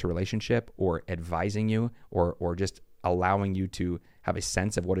get into a relationship, or advising you, or just allowing you to have a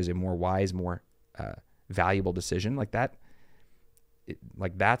sense of what is a more wise, more valuable decision. Like that,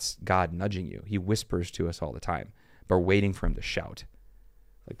 that's God nudging you. He whispers to us all the time, but we're waiting for him to shout.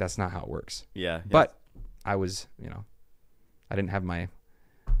 Like, that's not how it works. Yeah. But I was, I didn't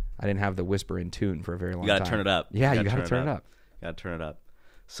have the whisper in tune for a very long time. You got to turn it up. Yeah, you got to turn it up. Got to turn it up.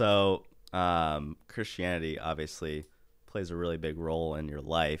 So, Christianity obviously plays a really big role in your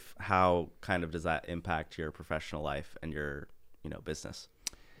life. How kind of does that impact your professional life and your, business?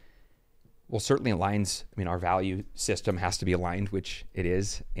 Well, certainly aligns. I mean, our value system has to be aligned, which it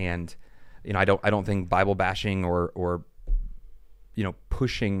is. And, I don't think Bible bashing or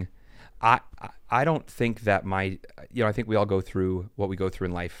pushing, I don't think that I think we all go through what we go through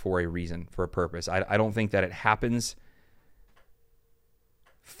in life for a reason, for a purpose. I don't think that it happens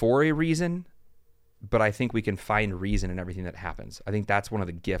for a reason, but I think we can find reason in everything that happens. I think that's one of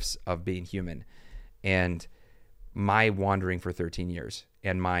the gifts of being human. And my wandering for 13 years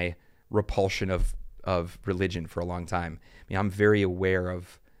and my repulsion of religion for a long time, I'm very aware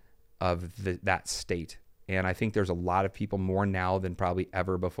of that state. And I think there's a lot of people, more now than probably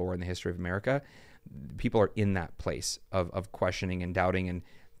ever before in the history of America, people are in that place of questioning and doubting and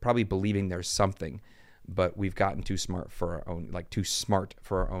probably believing there's something, but we've gotten too smart for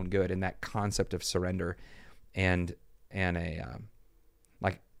our own good. And that concept of surrender and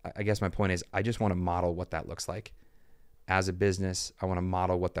I guess my point is, I just want to model what that looks like as a business. I want to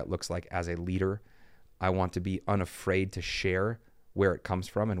model what that looks like as a leader. I want to be unafraid to share where it comes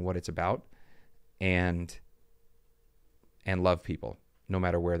from and what it's about, and love people no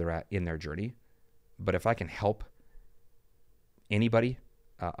matter where they're at in their journey. But if I can help anybody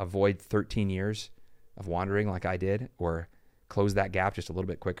avoid 13 years of wandering like I did, or close that gap just a little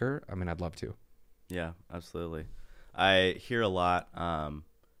bit quicker, I mean, I'd love to. Yeah, absolutely. I hear a lot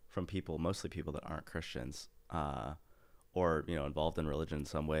from people, mostly people that aren't Christians, or involved in religion in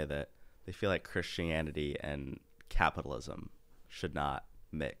some way, that they feel like Christianity and capitalism should not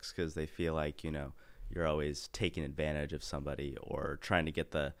mix, because they feel like you're always taking advantage of somebody or trying to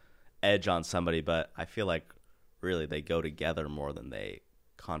get the edge on somebody. But I feel like really they go together more than they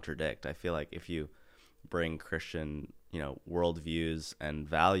contradict. I feel like if you bring Christian worldviews and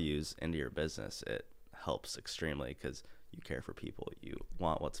values into your business, it helps extremely, because you care for people. You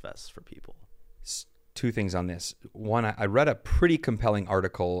want what's best for people. Two things on this. One, I read a pretty compelling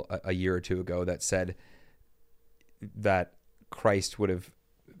article a year or two ago that said that Christ would have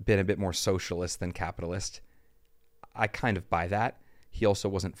been a bit more socialist than capitalist. I kind of buy that. He also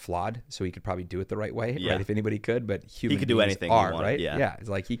wasn't flawed, so he could probably do it the right way, right? If anybody could, but human he could do anything are, he wanted, right? Yeah, it's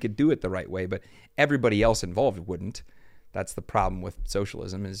like he could do it the right way, but everybody else involved wouldn't. That's the problem with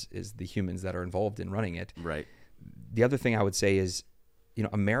socialism, is the humans that are involved in running it. Right. The other thing I would say is,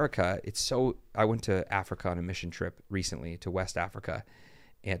 America, I went to Africa on a mission trip recently, to West Africa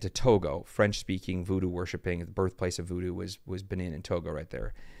and to Togo, French-speaking, voodoo worshiping. The birthplace of voodoo was Benin and Togo right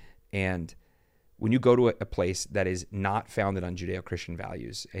there. And when you go to a place that is not founded on Judeo-Christian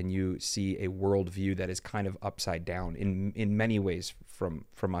values, and you see a worldview that is kind of upside down in many ways from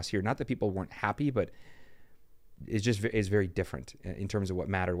us here, not that people weren't happy, but is very different in terms of what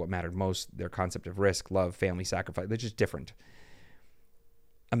mattered most, their concept of risk, love, family, sacrifice. They're just different.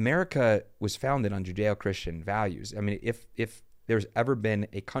 America was founded on Judeo-Christian values. I mean, if there's ever been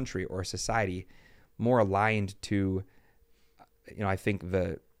a country or a society more aligned to, I think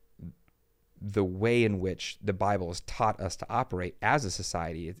the way in which the Bible has taught us to operate as a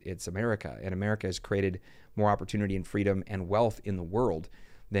society, it's America. And America has created more opportunity and freedom and wealth in the world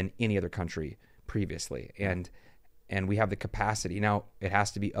than any other country previously. And we have the capacity. Now, it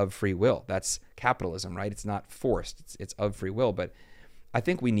has to be of free will. That's capitalism, right? It's not forced. It's of free will. But I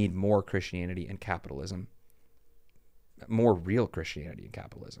think we need more Christianity and capitalism, more real Christianity and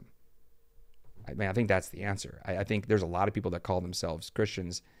capitalism. I mean, I think that's the answer. I think there's a lot of people that call themselves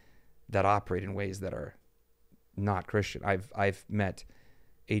Christians that operate in ways that are not Christian. I've met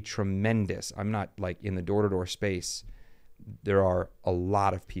a tremendous, I'm not like in the door-to-door space, there are a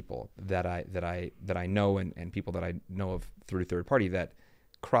lot of people that I know and people that I know of through third party that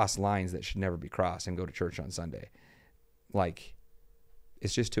cross lines that should never be crossed and go to church on Sunday. Like,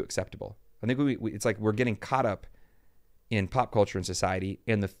 it's just too acceptable. I think it's like we're getting caught up in pop culture and society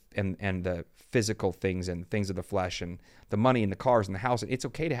and the physical things and things of the flesh and the money and the cars and the house. It's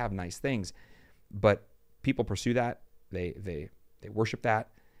okay to have nice things, but people pursue that. They worship that,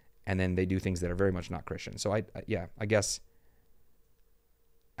 and then they do things that are very much not Christian. So I guess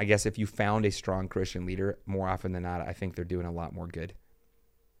if you found a strong Christian leader, more often than not, I think they're doing a lot more good.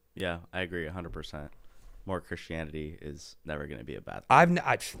 Yeah, I agree 100%. More Christianity is never going to be a bad thing.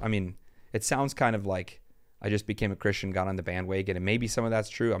 I mean, it sounds kind of like I just became a Christian, got on the bandwagon, and maybe some of that's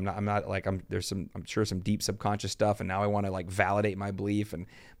true. I'm not like I'm sure some deep subconscious stuff, and now I want to like validate my belief.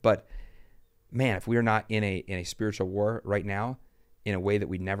 But man, if we're not in a spiritual war right now, in a way that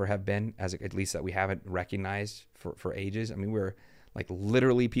we never have been, at least that we haven't recognized for ages. I mean, we're like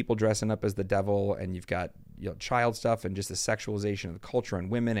literally people dressing up as the devil, and you've got child stuff and just the sexualization of the culture and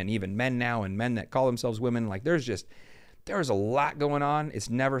women, and even men now, and men that call themselves women. Like there's a lot going on.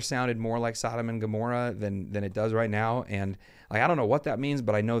 It's never sounded more like Sodom and Gomorrah than it does right now. And like, I don't know what that means,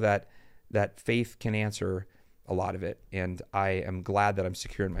 but I know that faith can answer a lot of it. And I am glad that I'm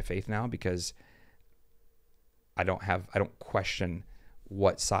secure in my faith now, because I don't question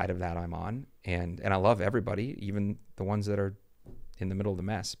what side of that I'm on. And I love everybody, even the ones that are in the middle of the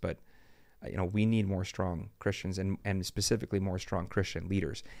mess. But we need more strong Christians and specifically more strong Christian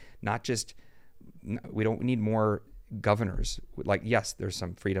leaders. We don't need more governors. Like, yes, there's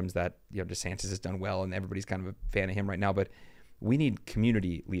some freedoms that DeSantis has done well, and everybody's kind of a fan of him right now. But we need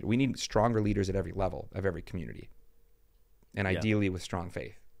community leaders. We need stronger leaders at every level of every community, and ideally with strong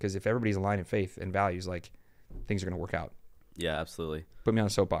faith. Because if everybody's aligned in faith and values, like things are going to work out. Yeah, absolutely. Put me on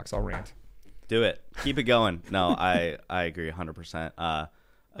a soapbox. I'll rant. Do it. Keep it going. No, I agree 100%.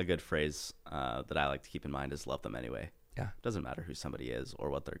 A good phrase that I like to keep in mind is love them anyway. Yeah. Doesn't matter who somebody is or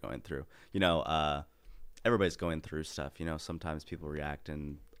what they're going through. Everybody's going through stuff. Sometimes people react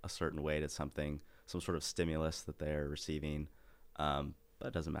in a certain way to something, some sort of stimulus that they're receiving. But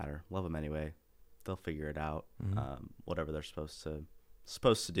it doesn't matter. Love them anyway. they'll figure it out. Whatever they're supposed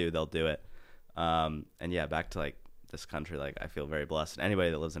to do, they'll do it. And yeah, back to like this country, like I feel very blessed. And anybody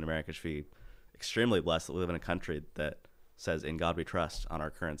that lives in America should be extremely blessed that we live in a country that says "In God We Trust" on our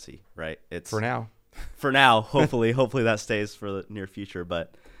currency. Right? It's For now. For now, hopefully that stays for the near future.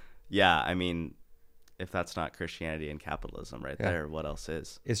 But yeah, I mean, if that's not Christianity and capitalism right there, what else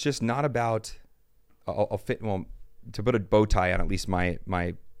is? It's just not about. I'll fit. Well, to put a bow tie on at least my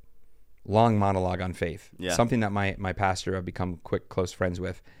long monologue on faith. Yeah. Something that my pastor I've become close friends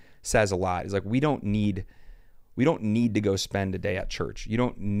with says a lot. Is like we don't need to go spend a day at church. You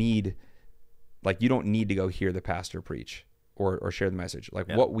don't need to go hear the pastor preach or share the message. Like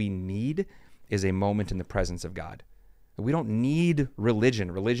what we need is a moment in the presence of God. We don't need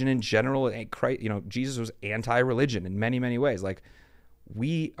religion. Religion in general, Jesus was anti-religion in many, many ways. Like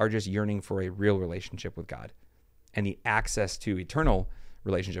we are just yearning for a real relationship with God, and the access to eternal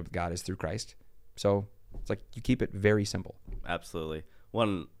relationship with God is through Christ. So it's like you keep it very simple. Absolutely.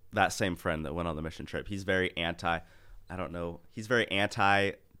 That same friend that went on the mission trip, he's very he's very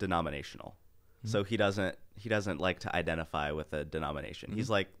anti-denominational. So he doesn't like to identify with a denomination. He's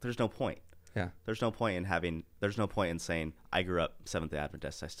like, there's no point. Yeah. There's no point in saying I grew up Seventh-day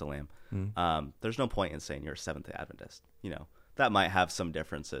Adventist, I still am. There's no point in saying you're a Seventh-day Adventist. That might have some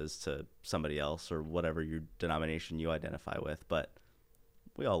differences to somebody else or whatever your denomination you identify with, but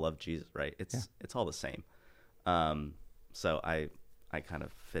we all love Jesus, right? It's all the same. So I kind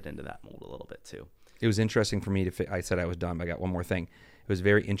of fit into that mold a little bit too. It was interesting for me I said I was done, but I got one more thing. It was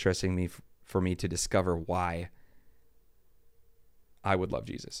very interesting for me to discover why I would love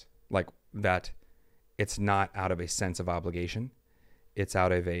Jesus. Like that it's not out of a sense of obligation. It's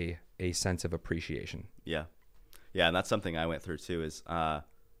out of a sense of appreciation. Yeah. Yeah. And that's something I went through too, is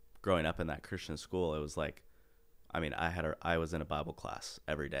growing up in that Christian school. It was like, I was in a Bible class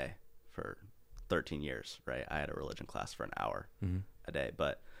every day for 13 years, right? I had a religion class for an hour a day,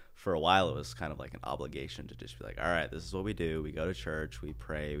 but for a while it was kind of like an obligation to just be like, all right, this is what we do. We go to church, we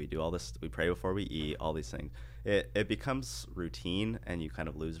pray, we do all this, we pray before we eat, all these things. It becomes routine and you kind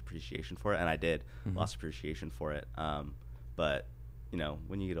of lose appreciation for it. And I did lost appreciation for it. But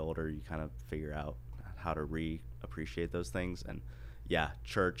when you get older, you kind of figure out how to appreciate those things. And yeah,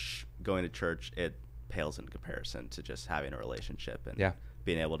 going to church, it pales in comparison to just having a relationship and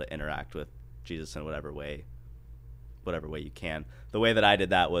being able to interact with Jesus in whatever way you can. The way that I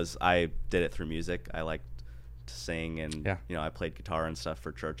did that was I did it through music. I liked to sing and I played guitar and stuff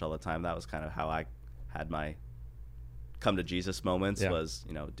for church all the time. That was kind of how I had my come to Jesus moments, was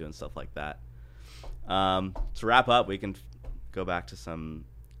doing stuff like that. To wrap up, we can go back to some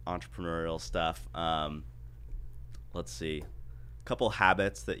entrepreneurial stuff. Let's see, a couple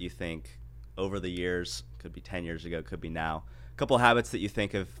habits that you think over the years, could be 10 years ago, could be now, a couple habits that you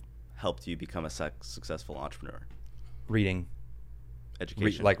think have helped you become a successful entrepreneur. Reading.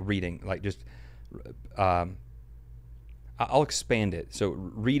 Education. Reading, I'll expand it. So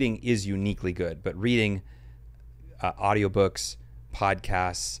reading is uniquely good, but reading audiobooks,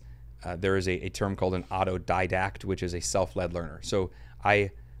 podcasts, there is a term called an autodidact, which is a self-led learner. So I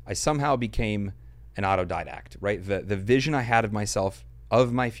somehow became an autodidact, right? The vision I had of myself,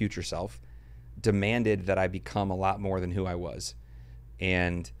 of my future self, demanded that I become a lot more than who I was.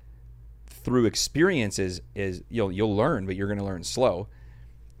 And through experiences you'll learn, but you're going to learn slow.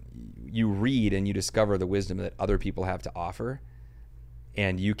 You read and you discover the wisdom that other people have to offer,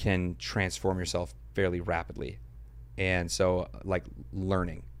 and you can transform yourself fairly rapidly. And so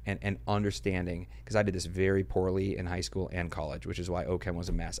learning and understanding, because I did this very poorly in high school and college, which is why OChem was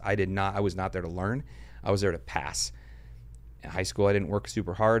a mess. I was not there to learn. I was there to pass. In high school, I didn't work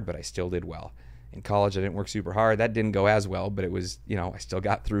super hard, but I still did well. In college, I didn't work super hard. That didn't go as well, but it was, I still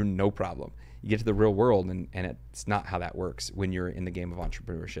got through no problem. You get to the real world, and it's not how that works when you're in the game of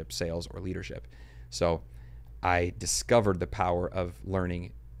entrepreneurship, sales, or leadership. So I discovered the power of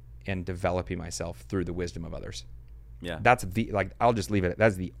learning and developing myself through the wisdom of others. Yeah. That's I'll just leave it.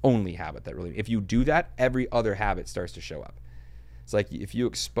 That's the only habit that really, if you do that, every other habit starts to show up. It's like if you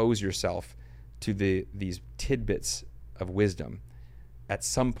expose yourself to these tidbits of wisdom, at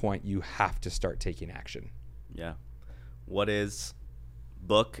some point you have to start taking action. Yeah. What is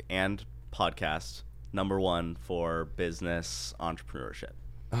book and podcast number one for business entrepreneurship?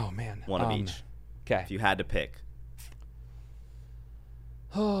 Oh man. One of each. Okay. If you had to pick.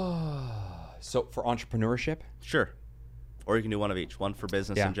 So for entrepreneurship? Sure. Or you can do one of each. One for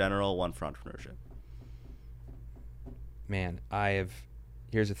business in general, one for entrepreneurship. Man,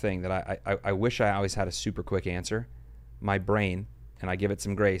 here's the thing that I wish I always had a super quick answer. My brain, and I give it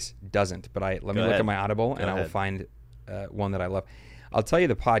some grace, doesn't. But let me look at my Audible, and I will find one that I love. I'll tell you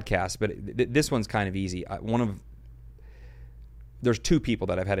the podcast, but this one's kind of easy. There's two people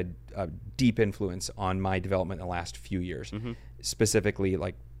that have had a deep influence on my development in the last few years. Specifically,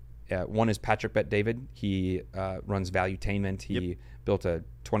 like one is Patrick Bet-David. He runs Valuetainment. He built a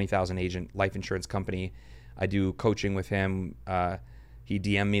 20,000 agent life insurance company. I do coaching with him. He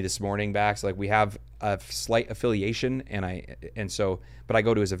DM'd me this morning back. So like we have a slight affiliation, but I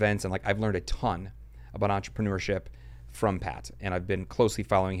go to his events, and like I've learned a ton about entrepreneurship from Pat, and I've been closely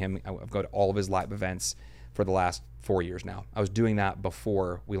following him. I've gone to all of his live events for the last 4 years now. I was doing that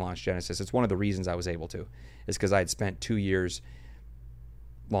before we launched Genesis. It's one of the reasons I was able to, is because I had spent 2 years,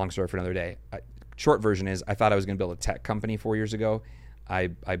 long story for another day. Short version is I thought I was going to build a tech company 4 years ago. I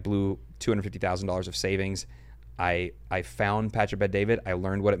blew $250,000 of savings. I found Patrick Bet-David. I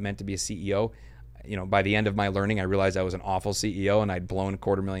learned what it meant to be a CEO. By the end of my learning, I realized I was an awful CEO and I'd blown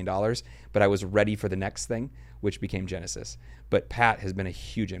 $250,000, but I was ready for the next thing, which became Genesis. But Pat has been a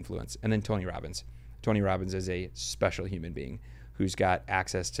huge influence. And then Tony Robbins. Tony Robbins is a special human being who's got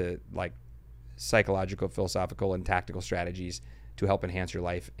access to like psychological, philosophical, and tactical strategies to help enhance your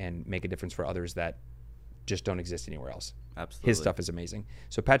life and make a difference for others that just don't exist anywhere else. Absolutely. His stuff is amazing.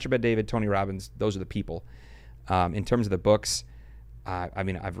 So Patrick Bet-David, Tony Robbins, those are the people. In terms of the books,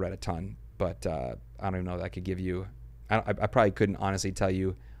 I've read a ton, but I don't even know that I could give you. I probably couldn't honestly tell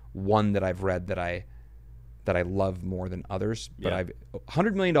you one that I've read that I love more than others. But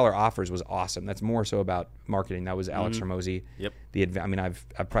 $100 Million Offers was awesome. That's more so about marketing. That was Alex Hormozy. Yep.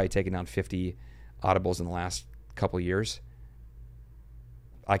 I've probably taken down 50 audibles in the last couple of years.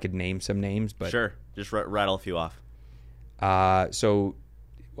 I could name some names, but sure, just rattle a few off. So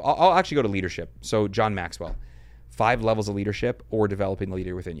I'll actually go to leadership. So John Maxwell, 5 levels of leadership or developing the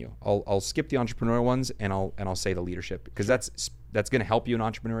leader within you. I'll skip the entrepreneurial ones and I'll say the leadership because that's going to help you in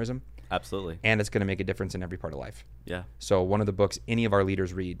entrepreneurism. Absolutely. And it's going to make a difference in every part of life. Yeah. So one of the books any of our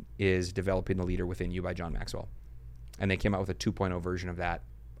leaders read is Developing the Leader Within You by John Maxwell. And they came out with a 2.0 version of that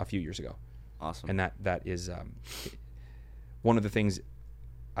a few years ago. Awesome. And that is one of the things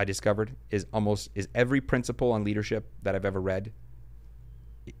I discovered is every principle on leadership that I've ever read,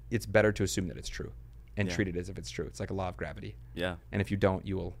 it's better to assume that it's true and treat it as if it's true. It's like a law of gravity. Yeah. And if you don't,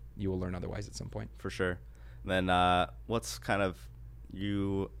 you will learn otherwise at some point. For sure. Then what's kind of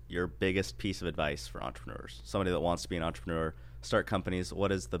your biggest piece of advice for entrepreneurs? Somebody that wants to be an entrepreneur, start companies.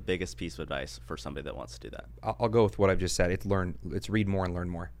 What is the biggest piece of advice for somebody that wants to do that? I'll go with what I've just said. It's read more and learn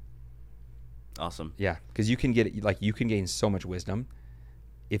more. Awesome. Yeah, because you can gain so much wisdom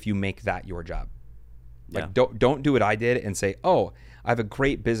if you make that your job. Like don't do what I did and say, oh, I have a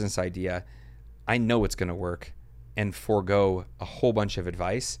great business idea. I know it's going to work, and forego a whole bunch of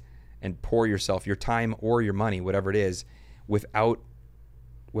advice and pour yourself, your time or your money, whatever it is, without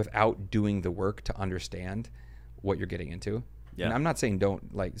doing the work to understand what you're getting into. Yeah. And I'm not saying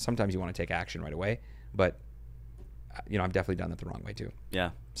don't, like, sometimes you want to take action right away, but I've definitely done that the wrong way too. Yeah.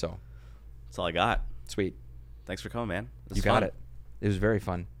 So that's all I got. Sweet. Thanks for coming, man. You got it. It was very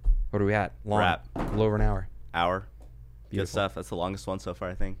fun. What are we at? Long. Wrap. A little over an hour. Beautiful. Good stuff. That's the longest one so far,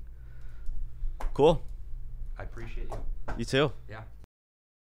 I think. Cool. I appreciate you. You too. Yeah.